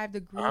 45, The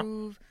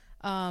Groove,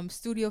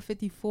 Studio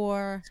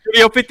 54.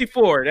 Studio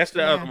 54, that's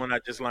the other one I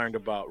just learned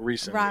about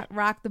recently.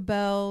 Rock the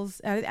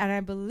Bells, and I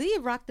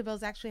believe Rock the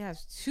Bells actually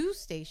has 2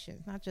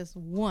 stations, not just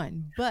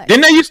one. But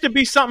didn't there used to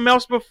be something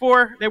else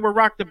before they were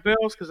Rock the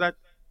Bells?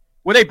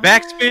 Were they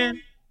Backspin?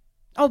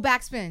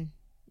 Backspin.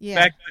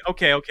 Yeah.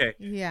 Okay.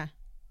 Yeah.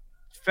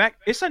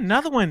 Fact, it's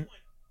another one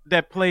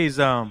that plays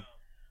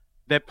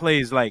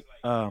like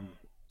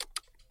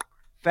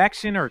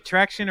Faction or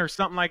Traction or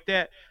something like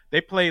that.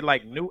 They play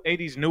like new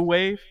 80s new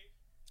wave.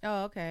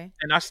 Oh, okay.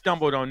 And I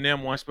stumbled on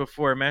them once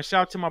before, man.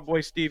 Shout out to my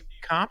boy Steve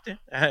Compton.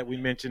 We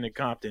mentioned in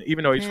Compton,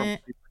 even though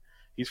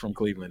he's from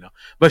Cleveland now.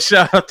 But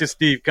shout out to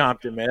Steve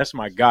Compton, man. That's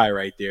my guy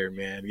right there,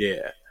 man.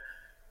 Yeah.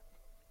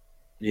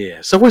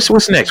 Yeah. So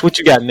what's next? What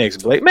you got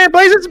next, Blaze? Man,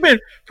 Blaze, it's been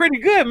pretty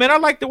good, man. I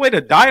like the way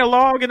the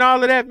dialogue and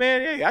all of that,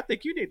 man. Hey, I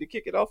think you need to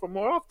kick it off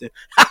more often.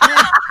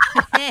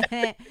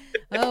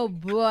 Oh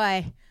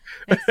boy.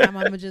 Next time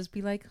I'm gonna just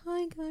be like,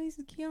 hi guys,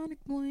 the Chaotic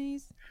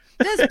Boys.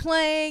 Just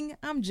playing.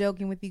 I'm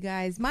joking with you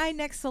guys. My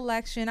next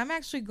selection, I'm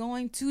actually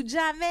going to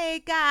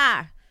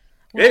Jamaica.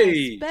 Where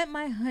I spent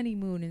my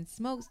honeymoon and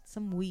smoked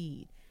some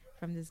weed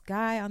from this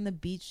guy on the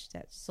beach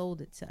that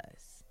sold it to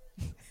us.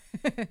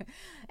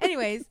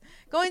 Anyways,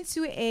 going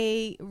to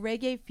a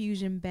reggae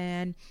fusion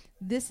band.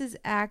 This is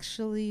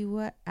actually,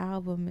 what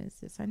album is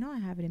this? I know I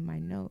have it in my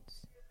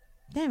notes.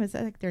 Damn, it's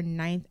like their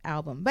 9th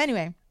album. But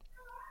anyway,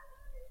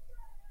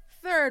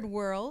 Third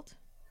World.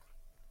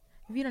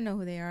 If you don't know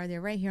who they are,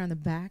 they're right here on the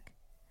back.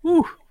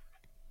 Woo.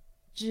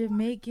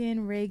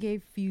 Jamaican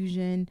reggae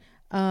fusion.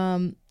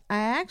 I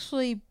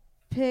actually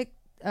picked.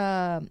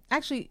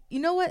 Actually, you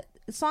know what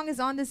song is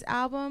on this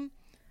album?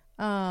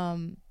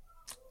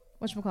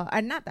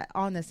 Whatchamacallit? Not that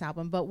on this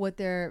album, but what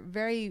they're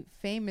very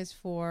famous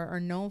for or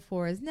known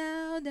for is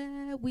 "Now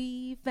That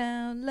We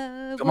Found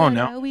Love." Come on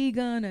what now. Are we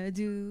gonna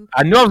do?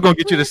 I knew I was gonna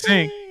get you to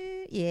sing.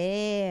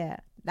 Yeah,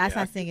 that's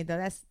not singing though.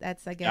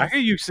 That's I guess. I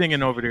hear you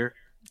singing over there.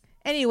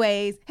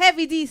 Anyways,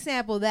 Heavy D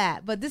sample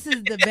that, but this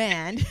is the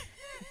band.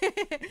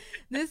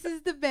 This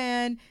is the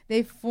band.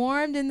 They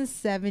formed in the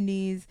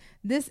 70s.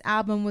 This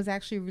album was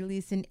actually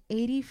released in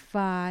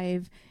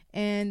 85.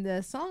 And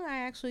the song I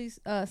actually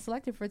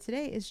selected for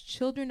today is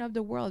Children of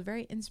the World.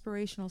 Very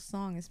inspirational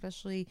song,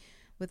 especially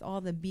with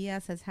all the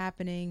BS that's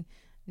happening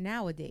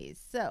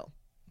nowadays. So,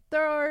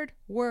 Third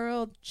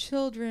World,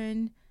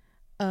 Children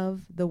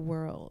of the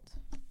World.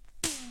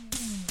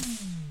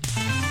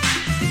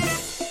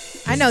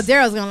 I know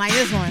Daryl's going to like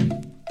this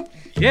one.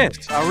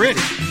 Yes, already.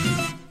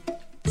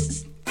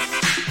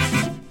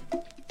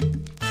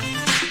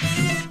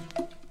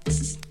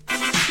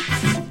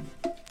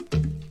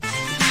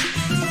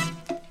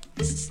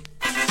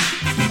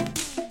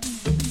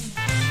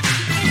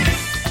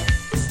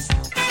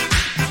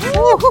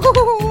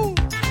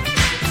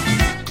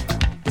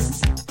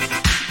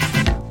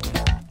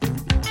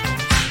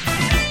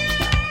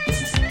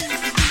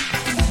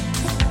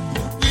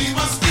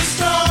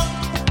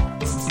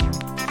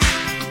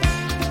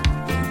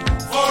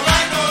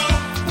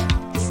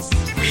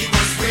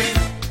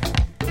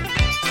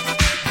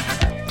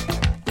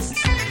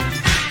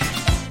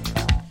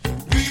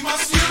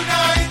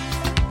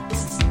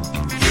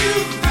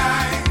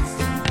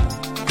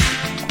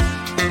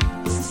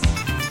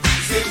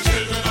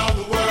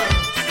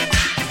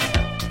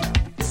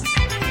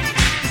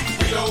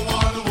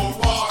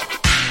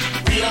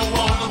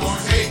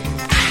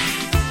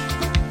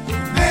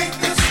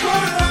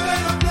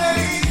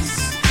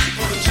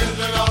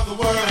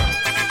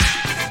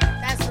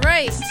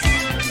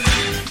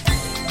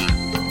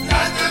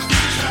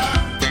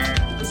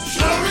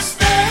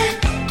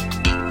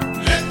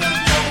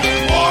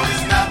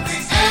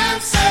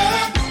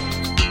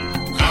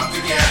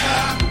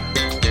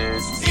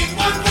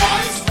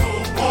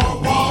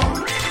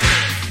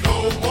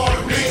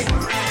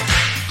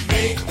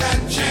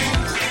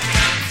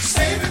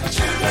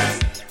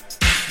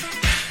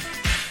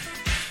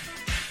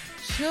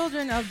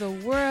 Of the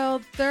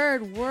World,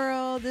 Third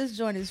World. This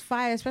joint is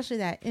fire, especially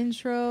that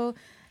intro.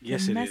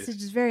 Yes, the it message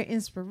is very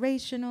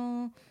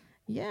inspirational.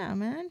 Yeah,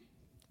 man.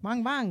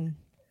 Bang, bang.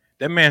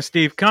 That man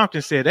Steve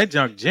Compton said that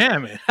junk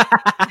jamming.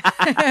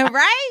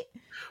 Right?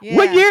 Yeah.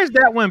 What year is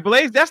that one,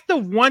 Blaze? That's the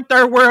one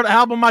Third World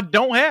album I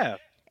don't have.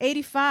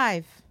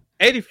 85.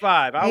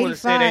 85. I would have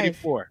said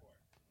 84.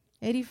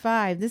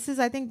 85. This is,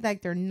 I think,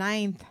 like their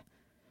 9th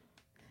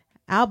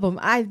album.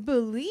 I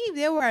believe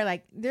they were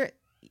like, they're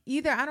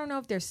either, I don't know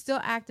if they're still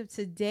active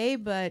today,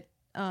 but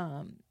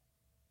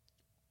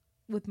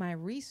with my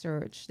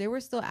research, they were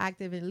still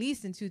active at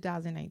least in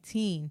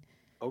 2019.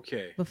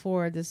 Okay.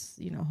 Before this,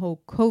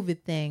 whole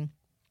COVID thing.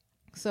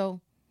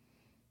 So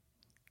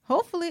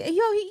hopefully, he kind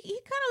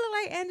of look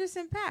like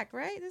Anderson .Paak,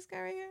 right? This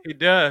guy right here.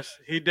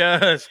 He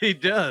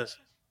does.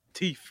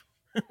 Teeth.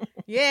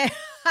 Yeah.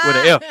 With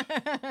an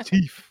F.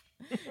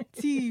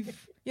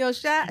 Teeth. Yo,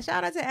 shout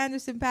out to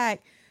Anderson .Paak.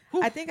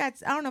 I think I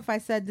don't know if I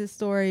said this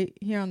story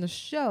here on the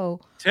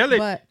show. Tell it.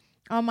 But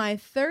on my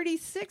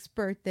 36th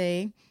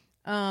birthday,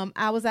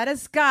 I was at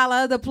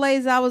Escala, the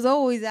place I was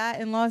always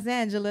at in Los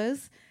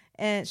Angeles.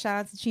 And shout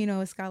out to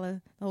Chino,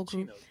 Escala, the whole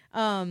crew.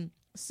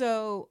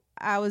 So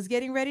I was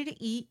getting ready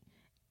to eat.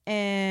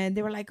 And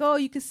they were like, oh,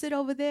 you can sit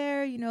over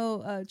there.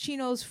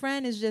 Chino's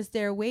friend is just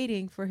there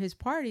waiting for his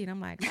party. And I'm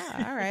like,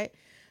 all right.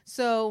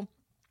 So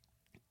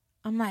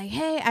I'm like,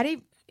 hey,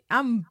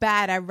 I'm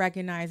bad at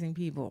recognizing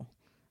people.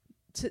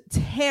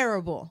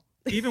 Terrible.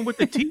 Even with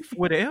the teeth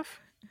with an F?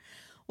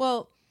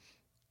 Well,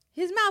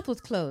 his mouth was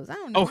closed. I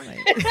don't know.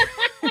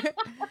 Oh.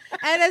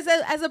 And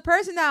as a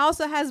person that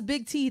also has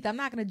big teeth, I'm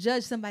not going to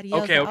judge somebody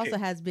else that also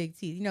has big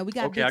teeth. We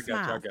got big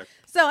smiles.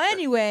 So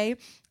anyway,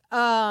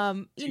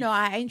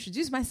 I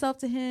introduced myself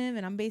to him,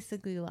 and I'm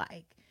basically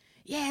like,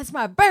 yeah, it's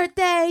my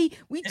birthday.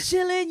 We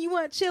chilling. You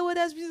want to chill with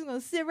us? We're just going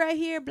to sit right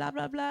here, blah,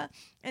 blah, blah.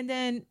 And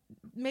then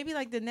maybe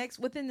like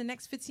within the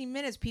next 15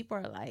 minutes, people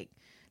are like,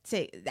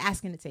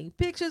 asking to take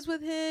pictures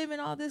with him and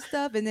all this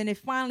stuff. And then it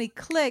finally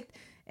clicked.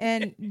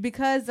 And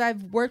because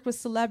I've worked with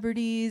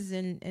celebrities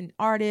and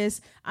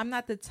artists, I'm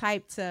not the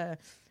type to,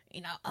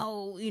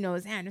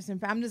 it's Anderson.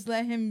 I'm just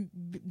letting him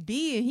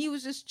be. And he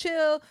was just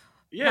chill.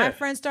 Yeah. My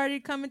friends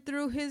started coming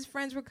through. His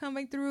friends were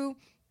coming through.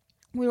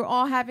 We were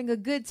all having a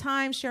good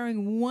time,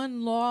 sharing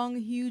one long,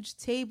 huge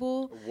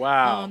table.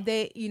 Wow.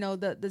 They,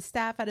 the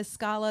staff at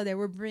Escala, they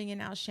were bringing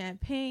out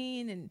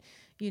champagne and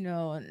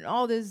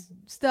all this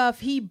stuff.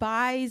 He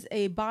buys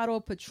a bottle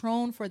of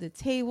Patron for the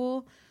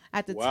table.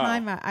 At the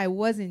time, I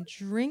wasn't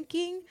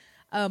drinking,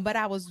 but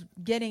I was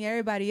getting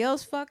everybody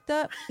else fucked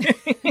up.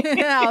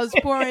 I was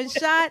pouring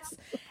shots.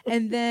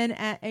 And then,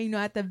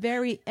 at the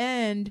very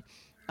end,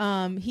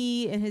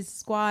 he and his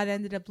squad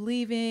ended up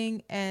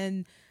leaving,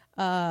 and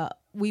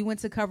we went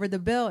to cover the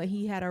bill, and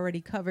he had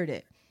already covered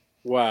it.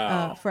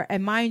 Wow.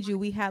 And mind you,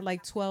 we had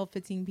like 12,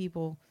 15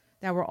 people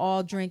that were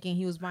all drinking.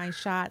 He was buying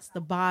shots,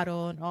 the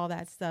bottle, and all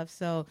that stuff.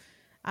 So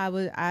I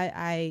was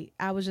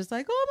just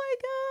like, oh my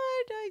God.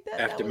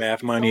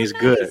 Aftermath money so is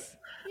nice. good.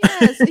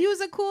 Yeah, so he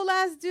was a cool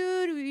ass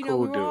dude. We Cool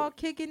were dude. all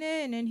kicking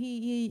it, and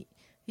he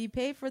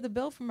paid for the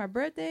bill for my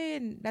birthday,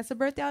 and that's a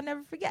birthday I'll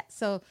never forget.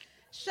 So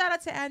Shout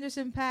out to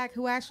Anderson .Paak,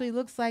 who actually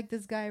looks like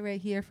this guy right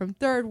here from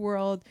Third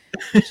World,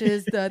 which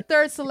is the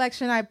third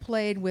selection I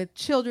played with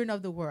Children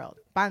of the World.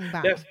 Bang,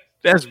 bang.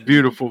 That's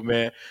beautiful,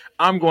 man.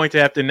 I'm going to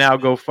have to now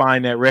go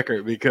find that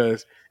record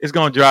because it's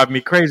going to drive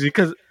me crazy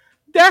because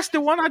that's the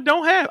one I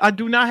don't have. I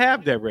do not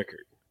have that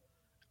record.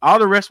 All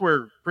the rest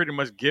were pretty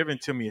much given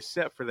to me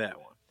except for that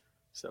one.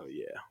 So,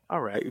 yeah.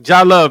 All right.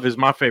 Ja Love is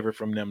my favorite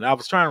from them. I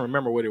was trying to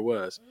remember what it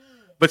was.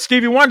 But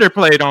Stevie Wonder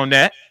played on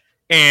that.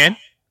 And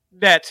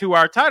that's who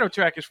our title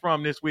track is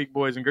from this week,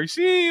 boys and girls.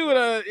 See,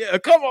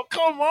 come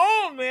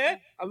on, man.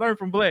 I learned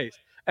from Blaze.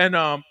 And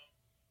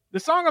the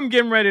song I'm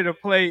getting ready to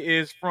play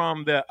is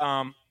from the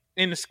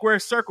In the Square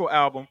Circle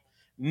album.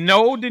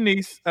 No,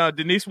 Denise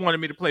wanted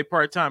me to play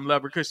Part-Time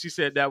Lover because she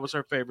said that was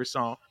her favorite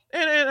song.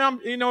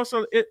 And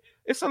so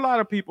it's a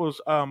lot of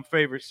people's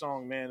favorite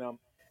song, man.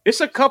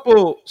 It's a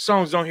couple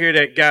songs on here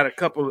that got a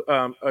couple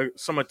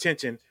some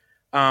attention.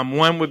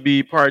 One would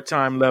be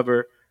Part-Time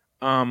Lover.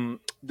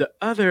 The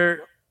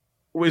other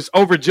was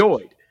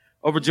Overjoyed.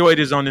 Overjoyed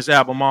is on this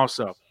album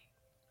also.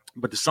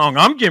 But the song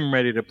I'm getting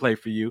ready to play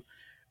for you,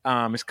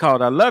 it's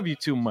called I Love You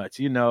Too Much.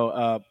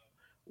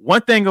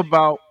 One thing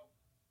about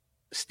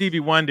Stevie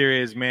Wonder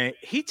is, man,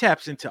 he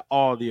taps into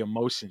all the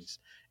emotions.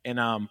 And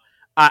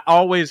I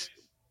always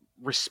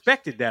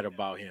respected that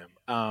about him.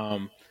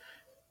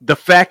 The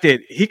fact that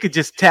he could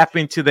just tap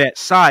into that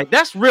side.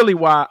 That's really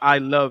why I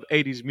love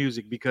 80s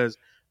music, because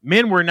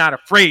men were not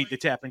afraid to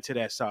tap into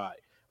that side.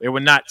 They were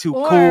not too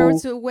cool. Or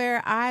to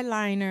wear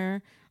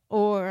eyeliner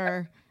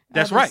or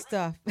that's other right.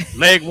 stuff.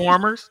 Leg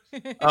warmers.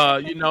 What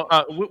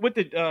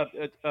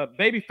the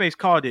Babyface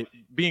called it,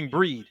 being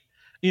breed.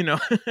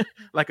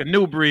 Like a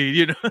new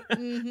breed.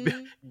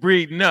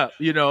 Breeding up.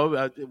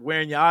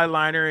 Wearing your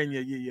eyeliner and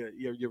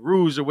your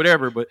rouge or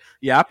whatever. But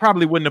yeah, I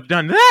probably wouldn't have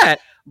done that.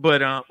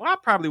 But I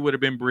probably would have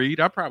been breed.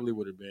 I probably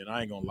would have been.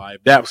 I ain't gonna lie.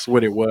 If that's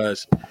what it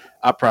was,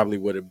 I probably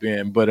would have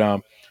been. But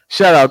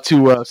shout out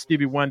to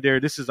Stevie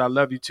Wonder. This is I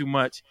Love You Too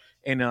Much,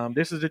 and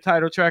this is the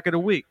title track of the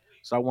week.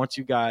 So I want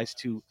you guys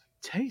to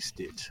taste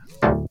it.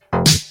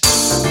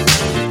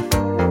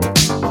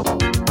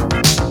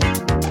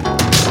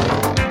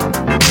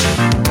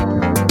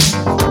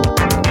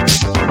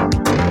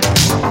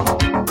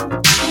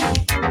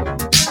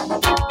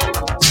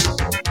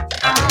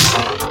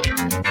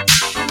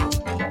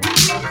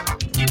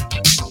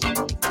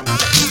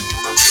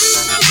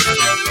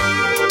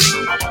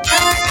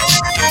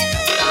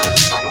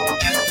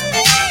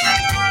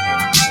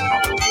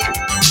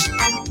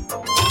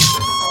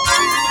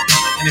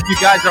 And if you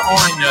guys are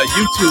on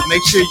YouTube,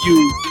 make sure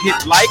you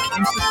hit like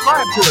and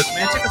subscribe to us,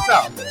 man. Check us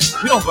out.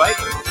 We don't bite.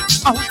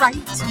 All right.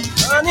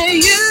 Honey,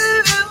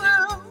 you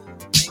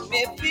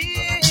make me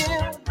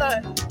feel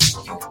like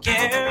you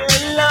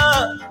carry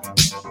love.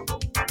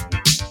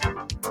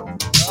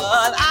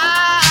 But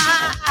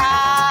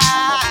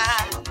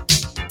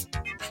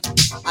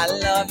I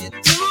love you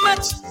too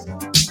much.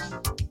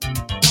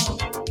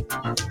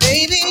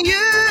 Baby,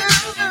 you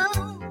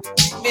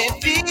make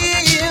me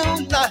feel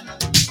like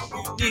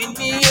need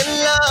me in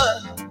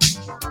love,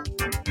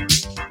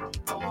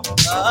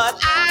 but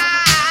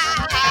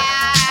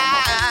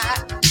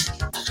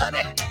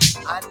honey,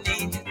 I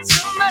need you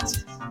too much.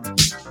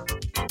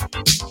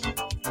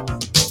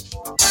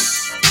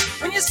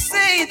 When you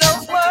say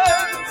those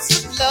words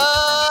of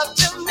love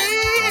to me,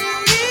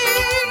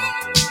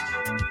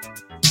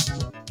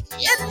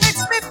 it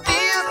makes me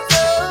feel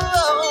so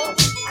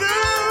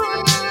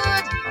good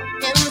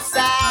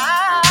inside.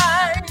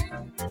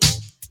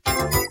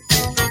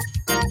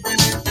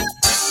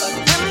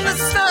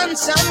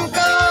 Sunshine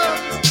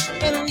comes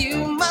and you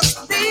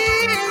must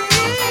leave.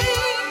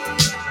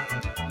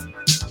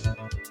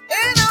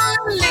 It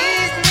only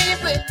leaves me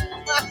with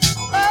my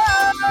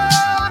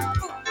own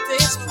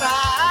foolish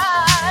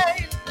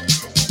pride.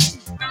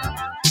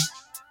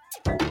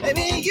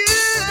 Baby, you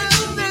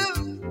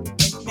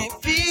make me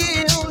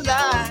feel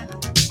like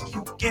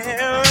you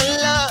carry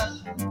love,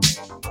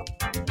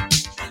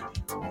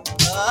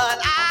 but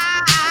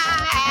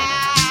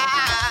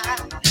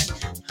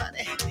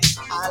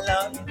I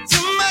love you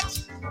too much,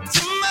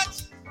 too much,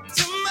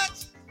 too much,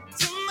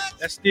 too much.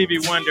 That's Stevie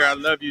Wonder, I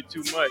Love You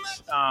Too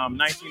Much.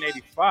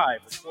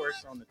 1985, of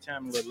course, on the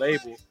Tamla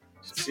label,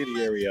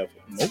 subsidiary of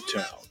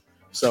Motown.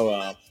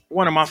 So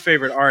one of my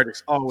favorite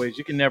artists, always.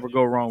 You can never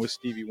go wrong with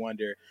Stevie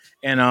Wonder.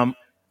 And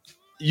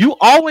you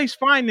always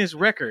find this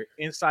record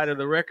inside of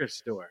the record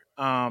store.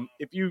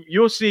 If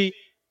you'll see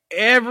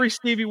every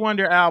Stevie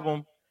Wonder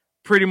album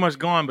pretty much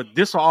gone, but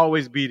this will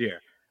always be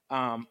there.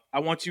 I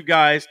want you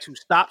guys to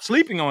stop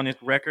sleeping on this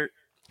record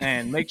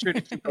and make sure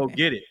that you go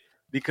get it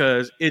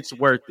because it's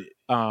worth it.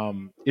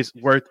 It's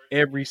worth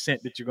every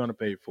cent that you're going to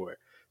pay for it.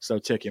 So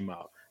check him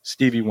out.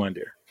 Stevie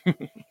Wonder.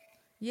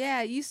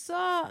 Yeah, you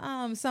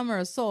saw Summer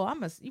of Soul.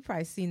 You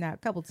probably seen that a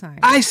couple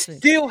times. I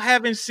still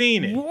haven't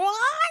seen it.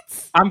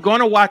 What? I'm going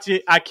to watch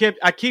it. I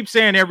keep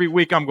saying every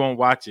week I'm going to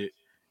watch it,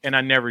 and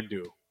I never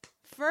do.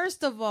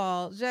 First of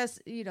all,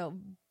 just,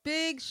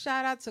 big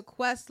shout out to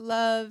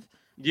Questlove.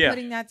 Yeah.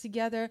 Putting that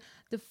together.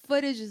 The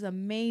footage is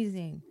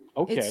amazing.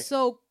 Okay. It's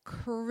so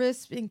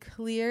crisp and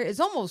clear. It's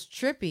almost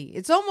trippy.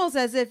 It's almost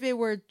as if it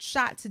were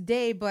shot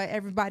today, but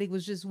everybody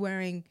was just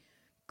wearing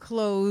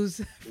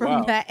clothes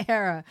from that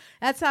era.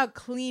 That's how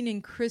clean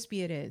and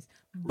crispy it is.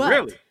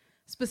 But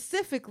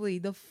specifically,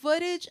 the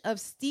footage of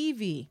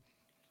Stevie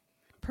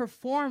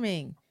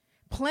performing,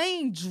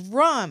 playing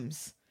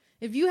drums.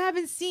 If you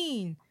haven't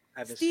seen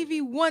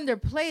Stevie Wonder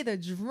play the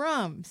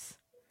drums,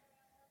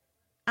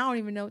 I don't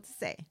even know what to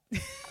say.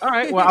 All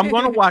right. Well, I'm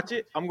going to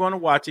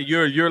watch it.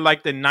 You're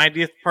like the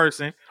 90th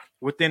person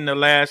within the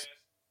last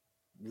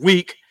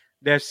week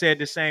that said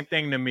the same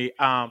thing to me.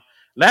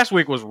 Last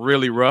week was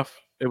really rough.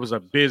 It was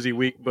a busy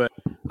week, but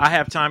I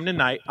have time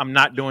tonight. I'm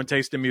not doing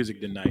Taste of Music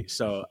tonight.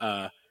 So,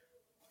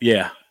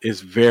 yeah,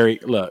 it's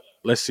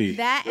let's see.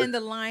 That and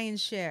The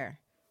Lion's Share.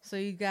 So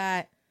you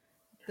got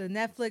the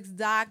Netflix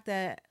doc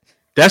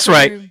that's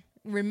right.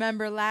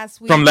 Remember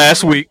last week? From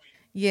last week.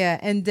 Yeah.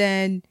 And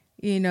then,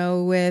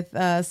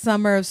 with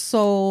Summer of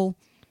Soul,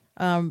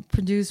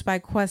 produced by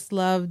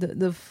Questlove,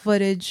 the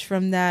footage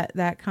from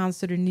that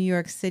concert in New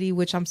York City,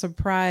 which I'm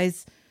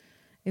surprised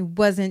it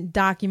wasn't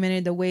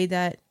documented the way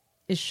that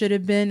it should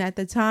have been at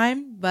the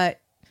time,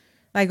 but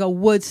like a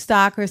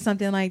Woodstock or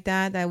something like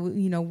that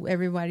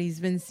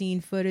everybody's been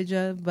seeing footage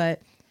of.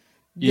 But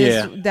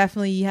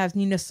definitely you have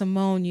Nina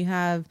Simone, you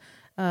have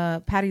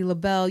Patti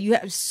LaBelle, you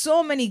have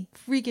so many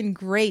freaking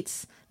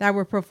greats that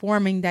were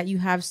performing that you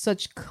have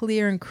such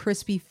clear and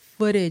crispy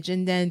footage.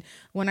 And then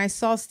when I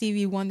saw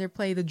Stevie Wonder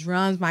play the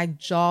drums, my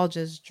jaw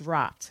just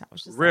dropped. I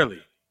was just really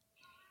like,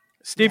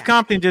 Steve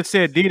Compton just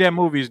said, "D, that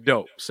movie is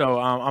dope." So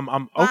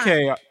I'm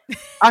okay.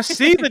 I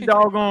see the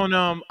doggone.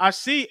 I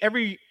see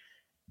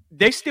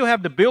they still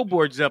have the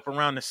billboards up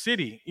around the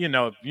city.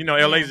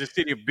 LA's the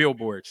city of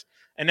billboards,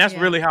 and that's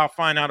really how I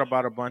find out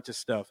about a bunch of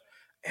stuff.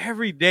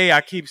 Every day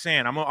I keep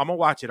saying, I'm gonna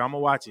watch it. I'm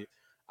gonna watch it.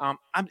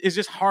 It's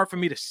just hard for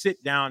me to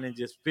sit down and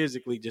just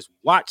physically just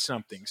watch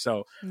something.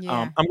 So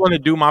I'm going to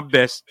do my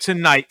best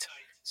tonight.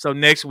 So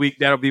next week,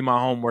 that'll be my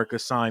homework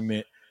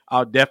assignment.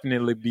 I'll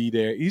definitely be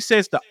there. He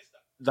says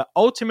the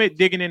ultimate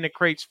digging in the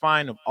crates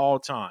find of all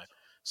time.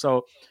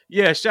 So,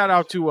 yeah, shout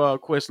out to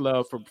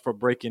Questlove for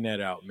breaking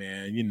that out,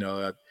 man.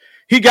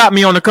 He got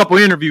me on a couple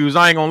interviews.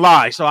 I ain't going to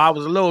lie. So I ain't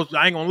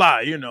going to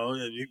lie,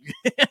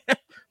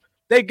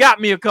 They got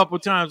me a couple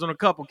times on a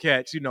couple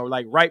cats,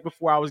 like right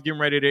before I was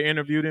getting ready to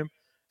interview them.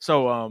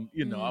 So, I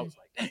was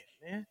like,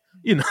 damn,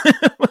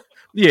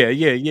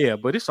 man, yeah.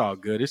 But it's all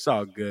good. It's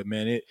all good,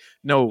 man.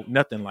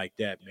 Nothing like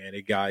that, man.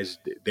 The guys,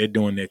 they're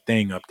doing their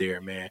thing up there,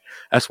 man.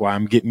 That's why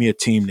I'm getting me a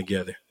team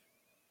together.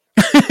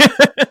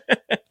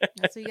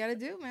 That's what you got to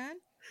do, man.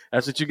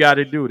 That's what you got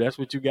to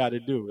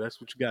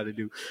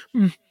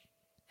do.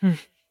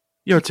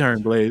 Your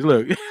turn, Blaze.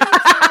 Look.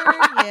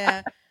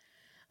 Yeah.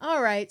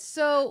 All right.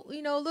 So,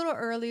 a little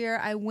earlier,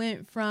 I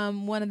went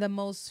from one of the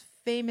most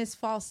famous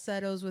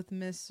falsettos with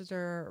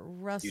Mr.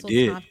 Russell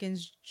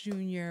Tompkins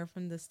Jr.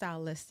 from the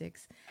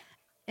Stylistics.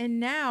 And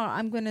now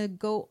I'm going to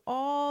go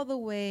all the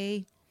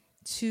way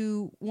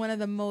to one of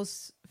the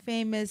most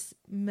famous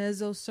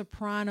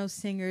mezzo-soprano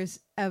singers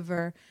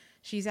ever.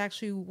 She's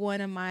actually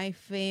one of my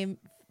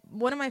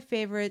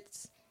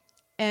favorites.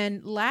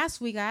 And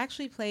last week, I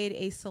actually played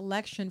a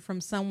selection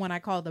from someone I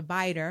call the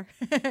Biter.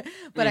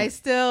 But I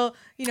still,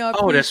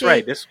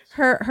 appreciate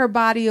her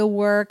body of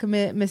work,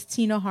 Miss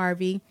Tina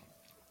Harvey.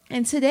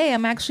 And today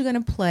I'm actually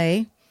going to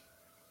play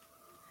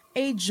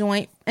a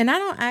joint. And I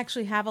don't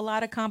actually have a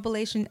lot of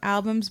compilation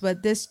albums,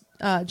 but this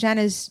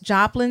Janis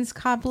Joplin's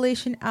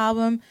compilation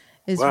album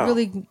is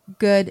really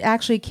good. It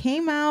actually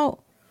came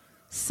out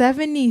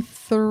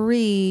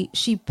 1973.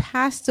 She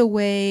passed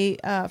away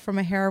from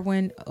a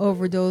heroin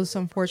overdose,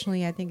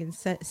 unfortunately, I think in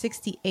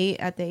 1968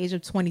 at the age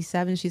of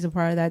 27. She's a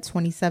part of that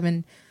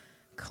 27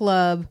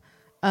 club.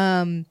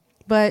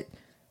 But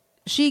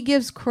she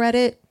gave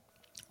credit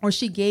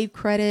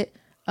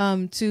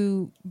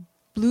to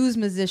blues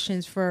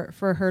musicians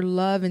for her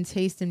love and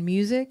taste in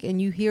music,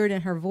 and you hear it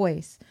in her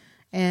voice.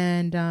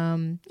 And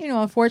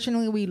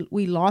unfortunately,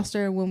 we lost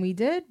her when we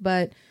did,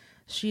 but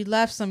she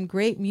left some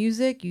great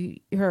music.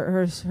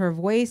 Her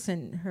voice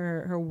and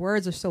her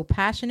words are so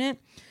passionate.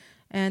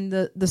 And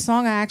the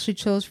song I actually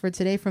chose for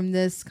today from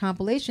this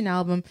compilation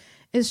album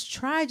is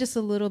 "Try Just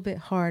a Little Bit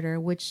Harder,"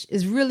 which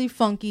is really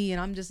funky, and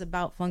I'm just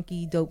about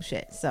funky dope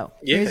shit. So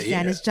here's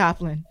Janis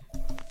Joplin.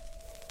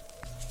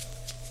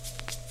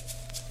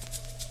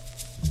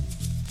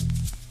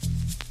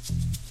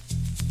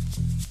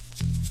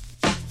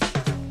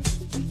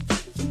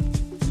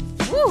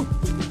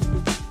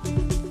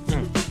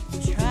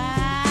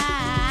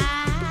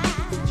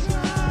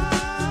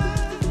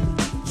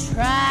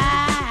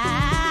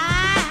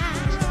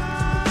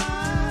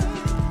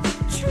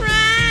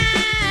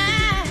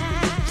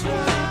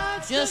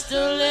 Just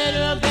a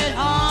little bit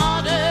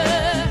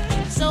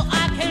harder, so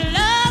I can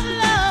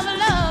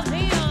love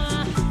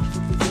him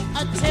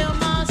until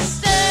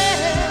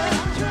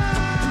myself.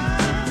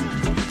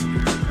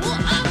 Well,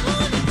 I'm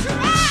gonna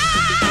try,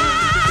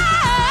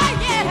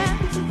 yeah,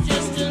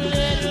 just a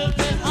little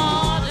bit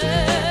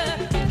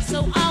harder, so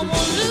I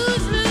won't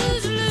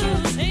lose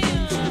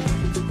him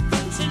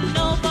to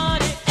nobody.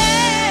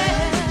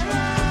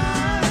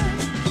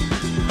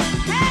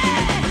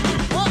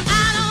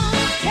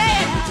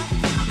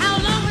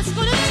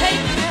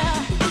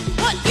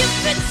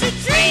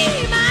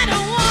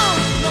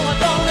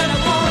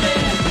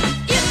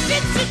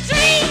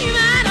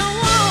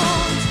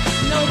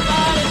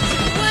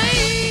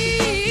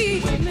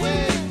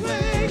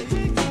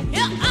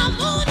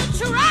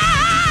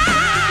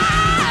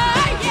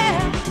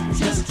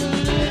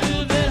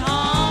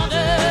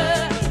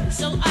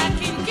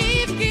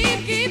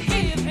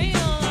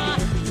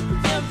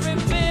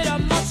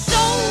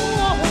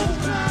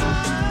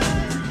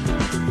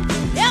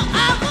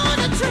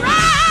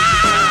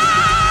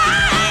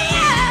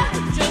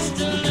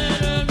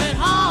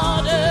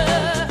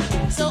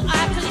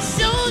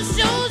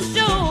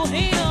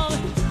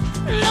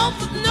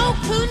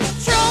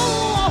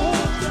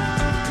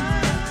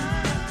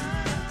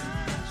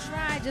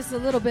 a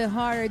little bit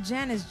harder.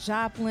 Janis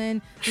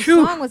Joplin. The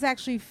Phew. song was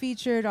actually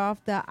featured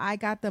off the I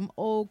Got Them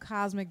Old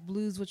Cosmic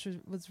Blues, which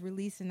was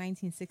released in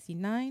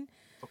 1969.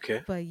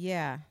 Okay. But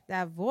yeah,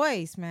 that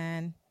voice,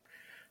 man.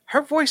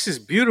 Her voice is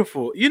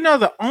beautiful. You know,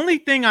 the only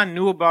thing I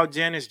knew about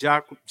Janis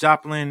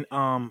Joplin,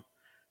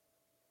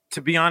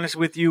 to be honest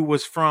with you,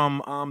 was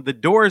from the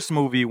Doors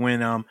movie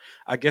when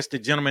I guess the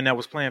gentleman that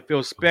was playing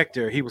Phil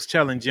Spector, he was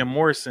telling Jim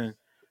Morrison,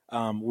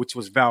 which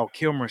was Val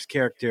Kilmer's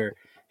character,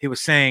 he was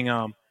saying,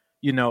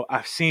 you know,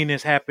 I've seen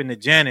this happen to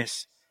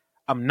Janis.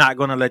 I'm not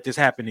gonna let this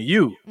happen to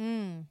you.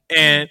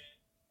 And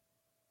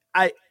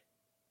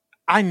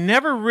I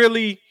never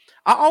really.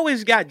 I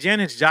always got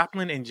Janis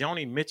Joplin and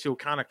Joni Mitchell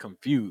kind of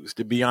confused,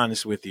 to be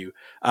honest with you.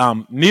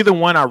 Neither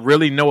one I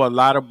really know a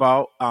lot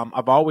about.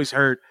 I've always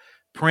heard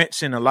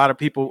Prince and a lot of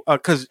people,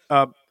 because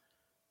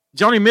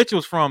Joni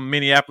Mitchell's from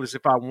Minneapolis.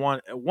 If I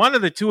want, one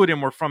of the two of them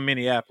were from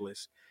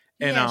Minneapolis.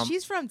 And Yeah,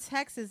 she's from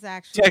Texas,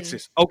 actually.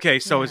 Texas. Okay,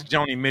 so Yeah. it's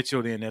Joni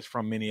Mitchell then that's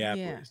from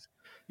Minneapolis.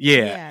 Yeah.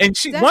 Yeah. And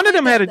she one of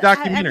them Definitely had a the- I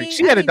documentary. mean-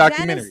 She had I a mean,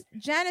 documentary.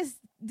 Janis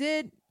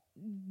did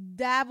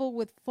dabble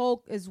with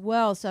folk as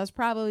well, so that's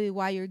probably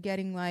why you're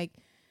getting like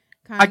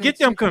kind I of get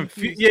them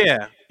confused.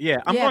 Yeah. I'm Yeah,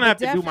 gonna but have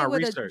to do my definitely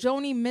with a research.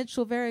 Joni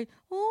Mitchell, very.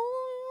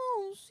 Oh,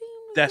 you don't seem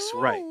to That's know,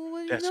 right.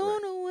 but That's you don't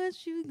right. know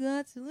what you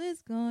got till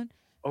it's gone.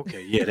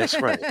 Okay, yeah, that's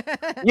right.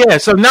 Yeah,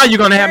 so now you're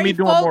gonna have Very me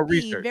doing more folky,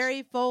 research.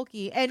 Very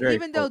folky, and Very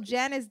even though folky.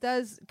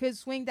 Janis could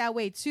swing that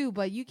way too,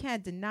 but you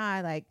can't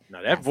deny like No,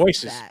 that that's-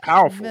 voice is that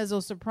powerful.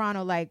 mezzo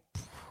soprano, like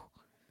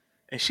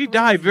And she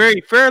died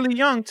fairly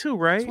young too,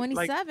 right?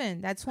 27.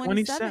 Like, That 27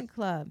 27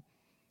 club.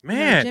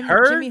 man, Jim,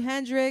 her Jimi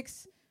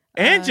Hendrix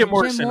and Jim Jim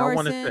Morrison, I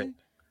want to say. Morrison,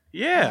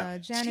 Yeah.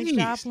 Janis Jeez.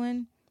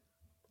 Joplin.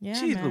 Yeah,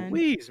 Jeez man.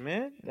 Louise,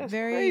 man. That's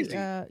very crazy.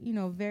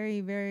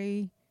 very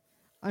very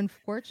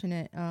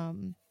unfortunate.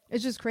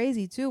 It's just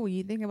crazy too when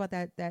you think about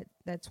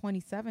that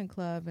 27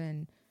 club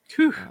and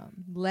Phew.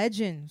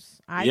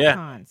 legends, Yeah.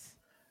 icons.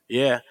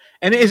 Yeah,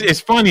 and it's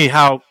funny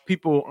how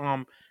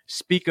people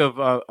speak of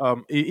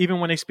even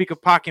when they speak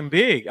of Pac and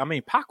Big. I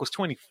mean, Pac was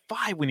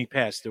 25 when he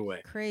passed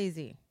away,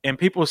 Crazy. and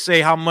people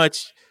say how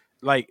much,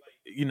 like,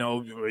 you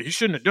know, you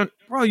shouldn't have done,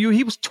 bro.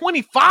 He was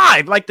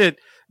 25. Like the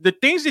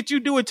things that you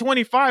do at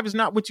 25 is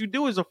not what you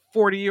do as a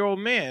 40-year-old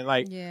man.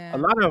 Like Yeah. a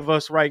lot of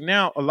us right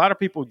now, a lot of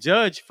people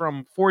judge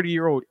from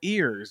 40-year-old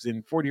ears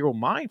and 40-year-old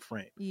mind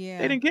frame. Yeah.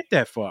 They didn't get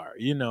that far,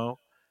 you know.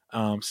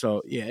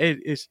 So yeah,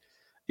 it's,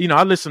 you know,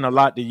 I listen a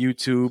lot to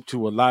YouTube,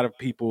 to a lot of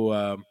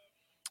people,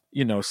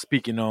 you know,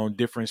 speaking on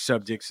different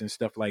subjects and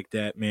stuff like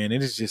that, man.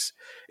 And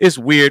it's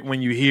weird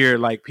when you hear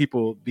like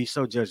people be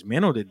so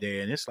judgmental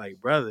today. And it's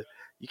like, brother,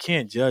 you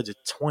can't judge a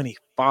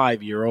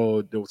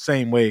 25-year-old the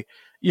same way,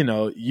 you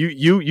know,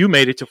 you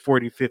made it to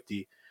 40,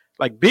 50.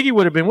 Like Biggie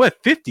would have been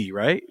what, 50,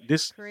 right?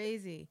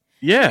 Crazy.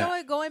 Yeah. You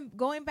know what,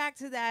 going back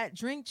to that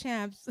Drink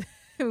Champs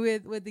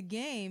with the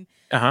game,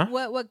 Uh-huh.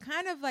 what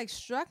kind of like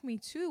struck me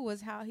too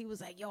was how he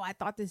was like, yo, I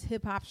thought this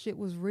hip hop shit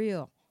was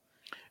real.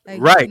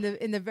 Like Right.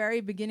 in the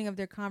very beginning of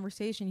their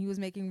conversation, he was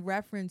making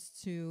reference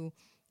to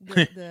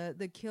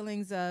the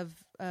killings of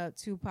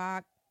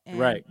Tupac and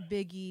Right.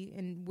 Biggie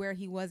and where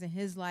he was in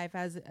his life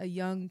as a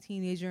young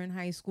teenager in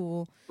high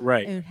school,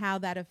 Right. and how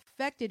that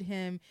affected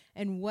him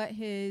and what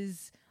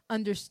his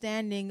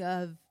understanding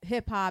of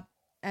hip hop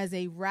as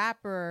a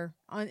rapper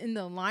in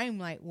the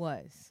limelight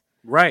was.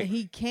 Right. And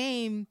he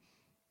came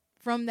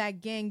from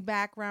that gang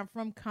background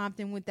from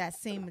Compton with that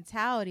same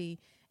mentality.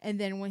 And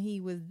then when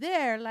he was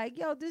there, like,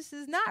 yo, this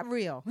is not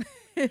real.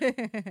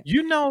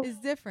 You know It's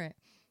different.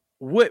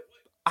 what,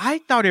 I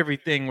thought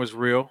everything was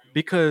real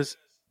because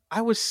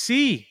I would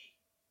see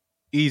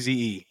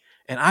Eazy-E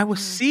and I would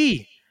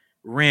see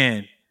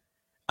Ren.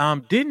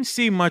 Didn't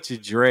see much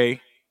of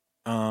Dre.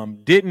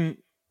 Didn't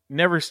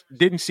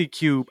see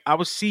Cube. I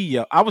would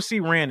see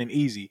Ren and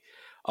Easy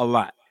a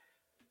lot.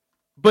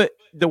 But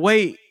the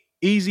way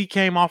Easy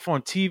came off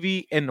on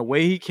TV and the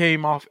way he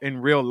came off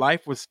in real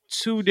life was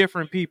two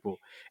different people.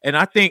 And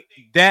I think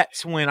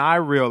that's when I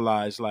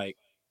realized, like,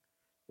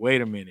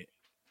 wait a minute.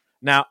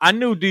 Now, I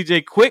knew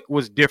DJ Quick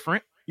was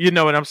different. You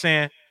know what I'm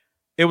saying?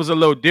 It was a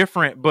little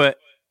different, but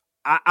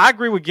I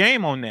agree with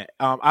Game on that.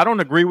 I don't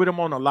agree with him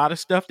on a lot of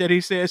stuff that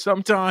he says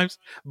sometimes,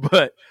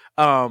 but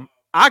I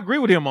agree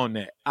with him on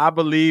that. I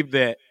believe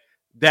that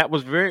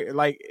was very,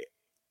 like,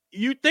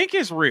 you think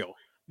it's real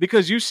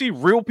because you see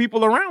real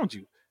people around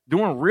you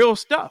doing real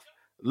stuff,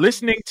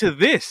 listening to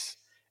this,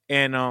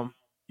 and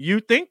you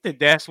think that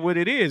that's what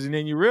it is, and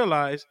then you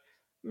realize,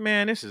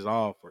 man, this is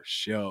all for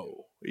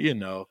show. You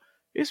know,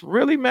 it's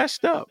really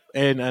messed up,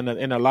 and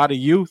a lot of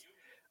youth,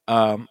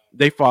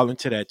 they fall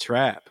into that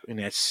trap and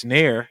that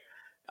snare,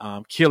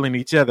 killing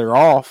each other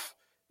off,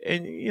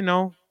 and you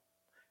know,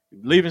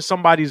 leaving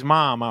somebody's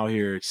mom out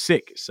here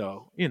sick.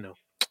 So you know,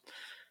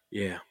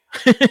 yeah.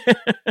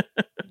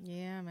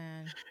 Yeah,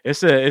 man.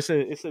 It's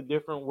a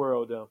different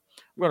world though.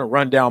 I'm gonna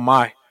run down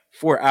my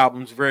 4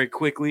 albums very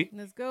quickly.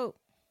 Let's go.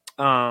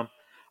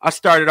 I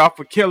started off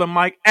with Killer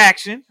Mike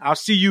Action. I'll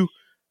see you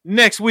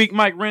next week,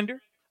 Mike Render.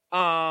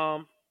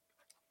 I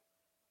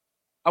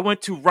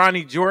went to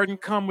Ronnie Jordan,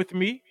 Come With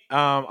Me.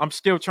 I'm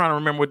still trying to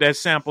remember what that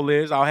sample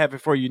is. I'll have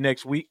it for you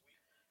next week.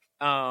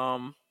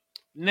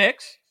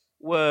 Next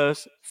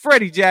was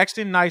Freddie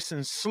Jackson, Nice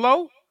and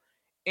Slow.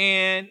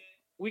 And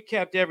we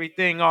capped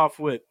everything off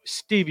with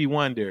Stevie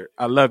Wonder,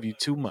 I Love You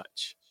Too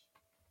Much.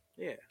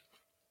 Yeah.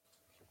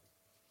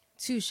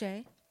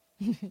 Touche.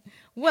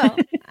 Well,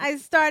 I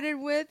started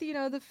with,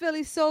 the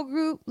Philly soul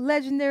group,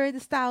 legendary, the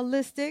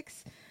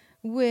Stylistics,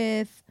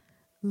 with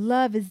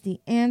Love Is the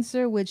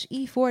Answer, which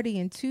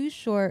E40 and Too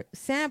Short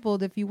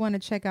sampled. If you want to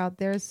check out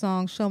their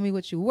song, Show Me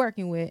What You're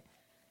Working With.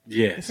 The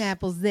Yes.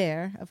 samples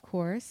there, of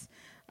course.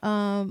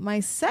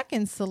 My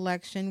second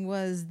selection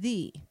was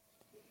the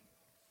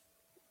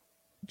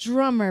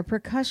drummer,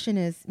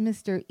 percussionist,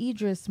 Mr.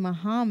 Idris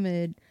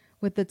Muhammad,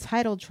 with the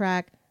title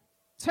track,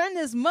 Turn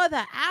This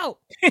Mother Out,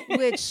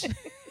 which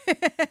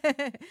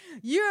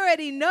you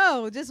already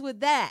know just with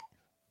that.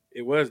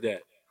 It was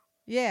that.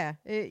 Yeah.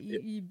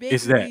 You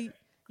It's that. basically,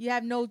 you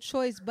have no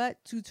choice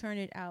but to turn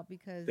it out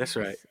because That's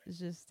right. It's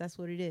just, that's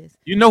what it is.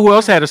 You know who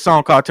else had a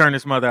song called Turn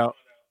This Mother Out?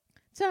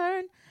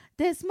 Turn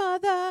this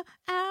mother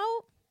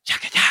out.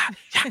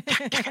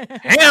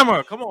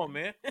 Hammer. Come on,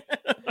 man.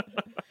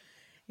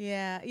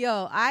 Yeah,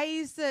 yo, I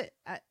used to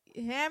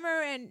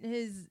Hammer and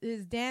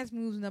his dance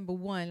moves number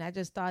one. I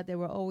just thought they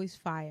were always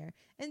fire.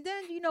 And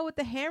then with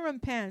the harem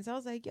pants, I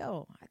was like,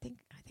 yo, I think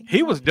He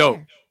I'm was up dope.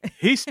 there.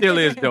 He still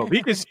is dope.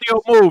 He can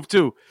still move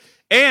too.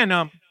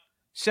 And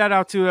shout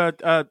out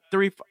to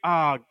three.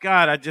 Oh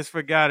God, I just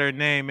forgot her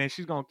name, man.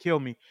 She's gonna kill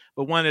me.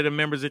 But one of the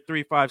members of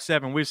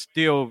 357, we're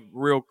still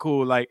real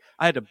cool. Like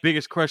I had the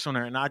biggest crush on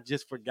her, and I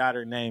just forgot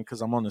her name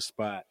because I'm on the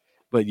spot.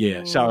 But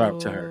yeah, shout out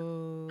to her.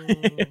 Ooh.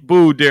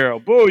 Boo,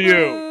 Daryl. Boo you.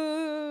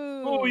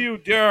 Ooh. Boo you,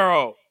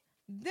 Daryl.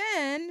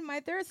 Then my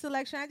third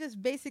selection, I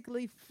just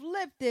basically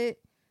flipped it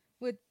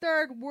with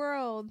Third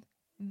World,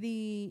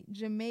 the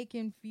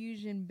Jamaican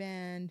fusion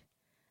band,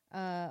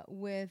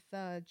 with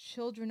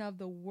Children of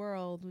the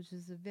World, which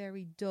is a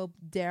very dope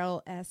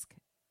Daryl-esque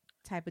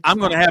type of I'm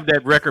gonna track. have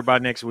that record by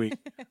next week.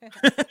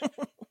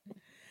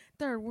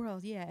 Third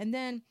World, yeah. And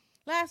then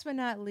last but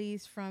not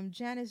least, from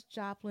Janis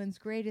Joplin's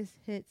Greatest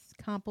Hits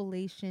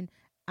compilation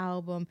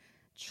album,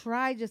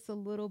 Try Just a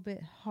Little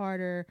Bit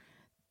Harder.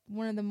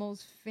 One of the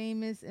most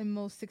famous and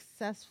most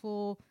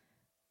successful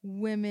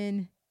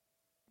women,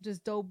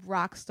 just dope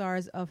rock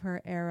stars of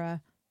her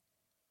era.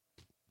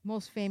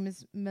 Most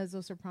famous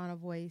mezzo-soprano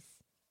voice,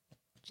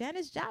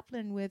 Janis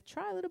Joplin, with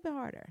Try a Little Bit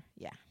Harder.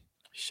 Yeah.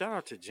 Shout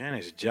out to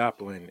Janis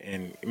Joplin,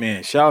 and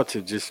man, shout out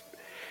to just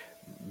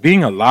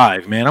being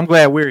alive, man. I'm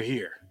glad we're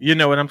here. You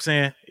know what I'm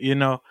saying?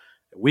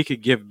 We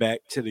could give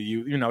back to the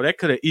youth. That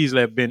could have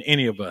easily have been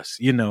any of us.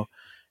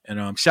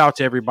 And shout out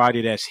to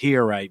everybody that's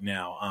here right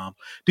now.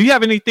 Do you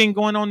have anything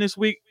going on this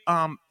week?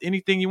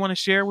 Anything you want to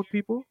share with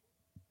people?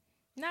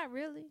 Not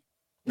really.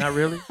 Not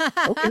really.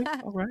 Okay.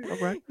 All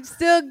right.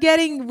 Still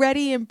getting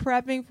ready and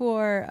prepping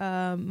for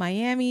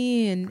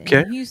Miami and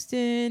Okay.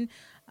 Houston,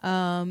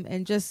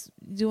 and just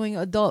doing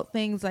adult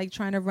things like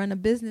trying to run a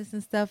business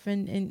and stuff,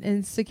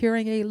 and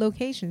securing a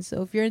location.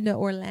 So if you're in the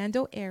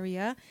Orlando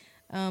area,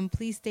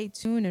 please stay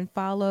tuned and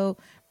follow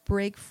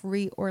Break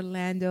Free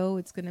Orlando.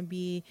 It's going to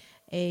be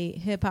a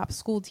hip hop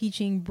school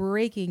teaching,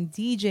 breaking,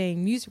 DJing,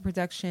 music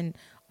production,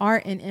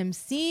 art, and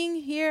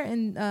emceeing here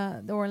in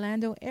the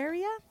Orlando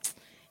area.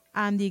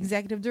 I'm the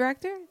executive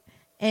director,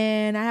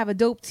 and I have a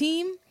dope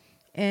team.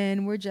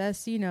 And we're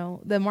just,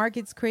 the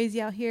market's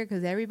crazy out here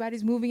because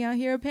everybody's moving out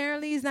here.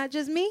 Apparently, it's not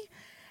just me.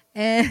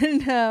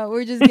 And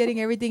we're just getting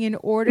everything in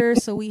order.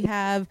 So we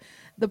have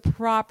the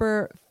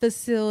proper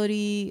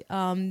facility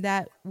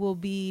that will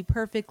be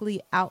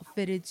perfectly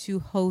outfitted to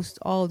host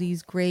all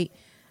these great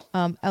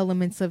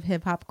elements of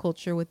hip hop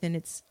culture within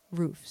its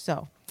roof.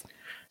 So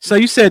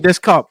you said that's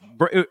called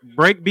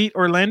Breakbeat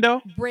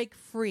Orlando? Break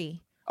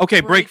Free. Okay,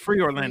 Break Break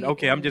Free Orlando. Free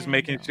Okay, I'm just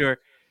making Orlando. sure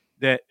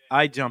that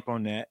I jump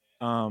on that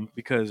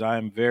because I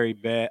am very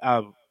bad.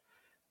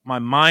 My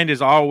mind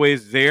is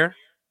always there,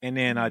 and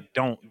then I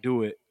don't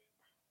do it.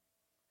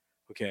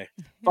 Okay,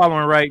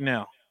 following right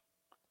now.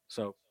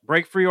 So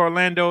Break Free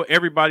Orlando.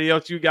 Everybody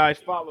else, you guys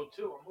follow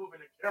too. I'm moving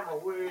the camera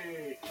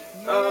way.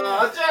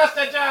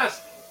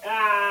 Adjust.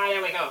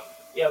 Here we go.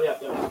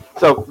 Yep.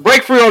 So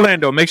Break Free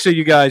Orlando. Make sure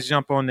you guys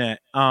jump on that.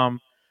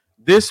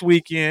 This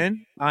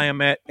weekend, I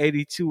am at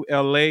 82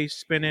 LA,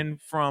 spinning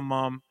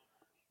from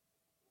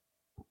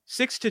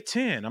 6 to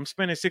 10. I'm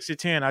spending 6 to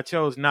 10. I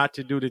chose not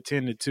to do the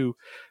 10 to 2.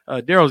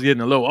 Daryl's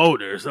getting a little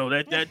older, so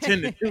that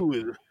 10 to 2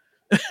 is.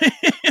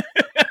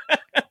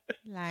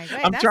 Like,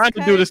 wait, I'm that's trying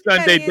to do the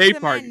cutting Sunday day into my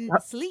party.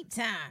 Sleep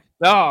time.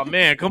 Oh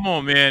man, come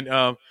on, man.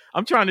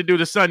 I'm trying to do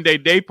the Sunday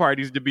day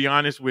parties. To be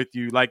honest with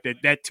you, like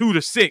that 2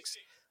 to 6,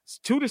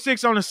 2 to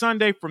 6 on a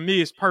Sunday for me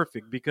is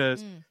perfect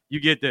because you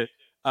get the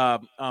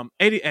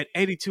 80 at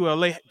 82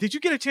 LA. Did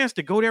you get a chance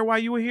to go there while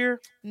you were here?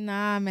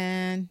 Nah,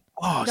 man.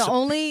 Oh,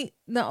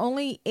 The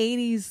only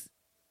 80s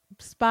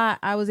spot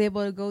I was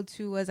able to go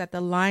to was at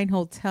the Line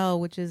Hotel,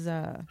 which is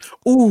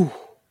ooh,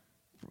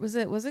 was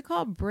it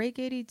called Break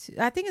 82?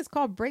 I think it's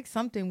called Break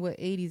something with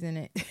 80s in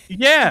it.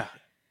 yeah.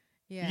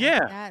 Yeah.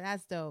 Yeah.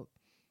 That's dope.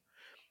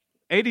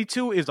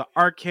 82 is an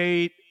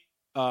arcade.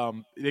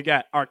 They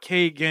got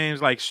arcade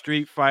games like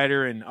Street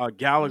Fighter and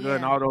Galaga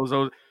and Yeah. all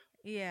those.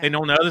 Yeah. And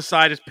on the other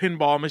side is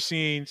pinball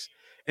machines.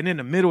 And in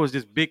the middle is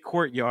this big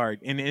courtyard.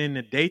 And in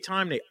the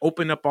daytime, they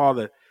open up all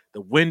the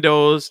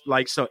windows,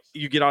 like so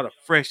you get all the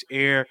fresh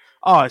air.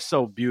 Oh, it's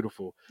so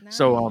beautiful.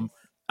 So Nice.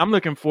 I'm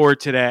looking forward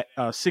to that.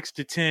 6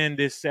 to 10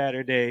 this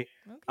Saturday.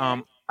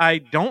 Okay. I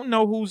don't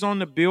know who's on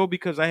the bill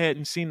because I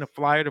hadn't seen the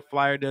flyer. The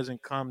flyer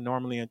doesn't come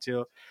normally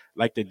until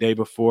like the day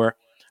before.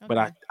 But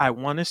Okay. I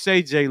want to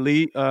say Jay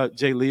Lee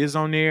is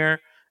on there,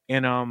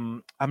 and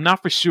I'm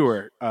not for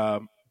sure.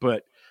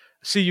 But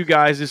see you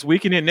guys this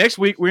week, and then next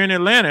week we're in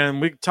Atlanta, and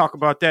we can talk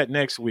about that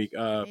next week.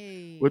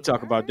 Hey, We'll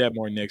talk about alright. that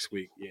more next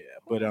week. Yeah,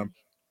 but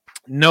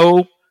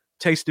no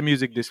taste of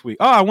music this week.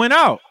 Oh, I went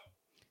out.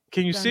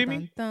 Can you Dun, see dun,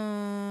 me?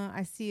 dun.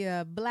 I see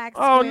a black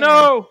Oh square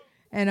no!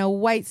 and a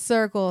white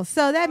circle.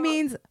 So that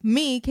means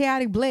me,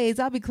 Chaotic Blaze,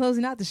 I'll be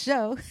closing out the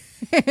show.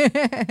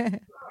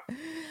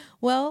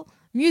 Well,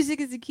 music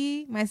is the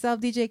key. Myself,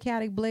 DJ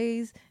Chaotic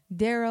Blaze,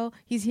 Daryl,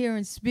 he's here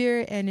in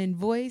spirit and in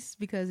voice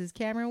because his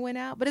camera went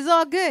out, but it's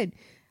all good.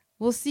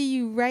 We'll see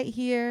you right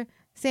here,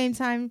 same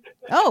time.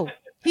 Oh,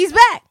 he's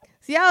back.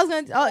 See, I was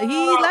going to,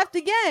 he left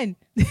again.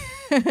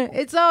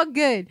 It's all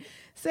good.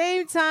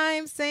 Same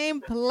time, same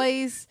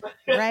place,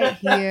 right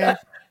here.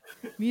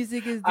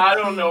 Music is the I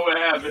don't key. know what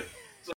happened.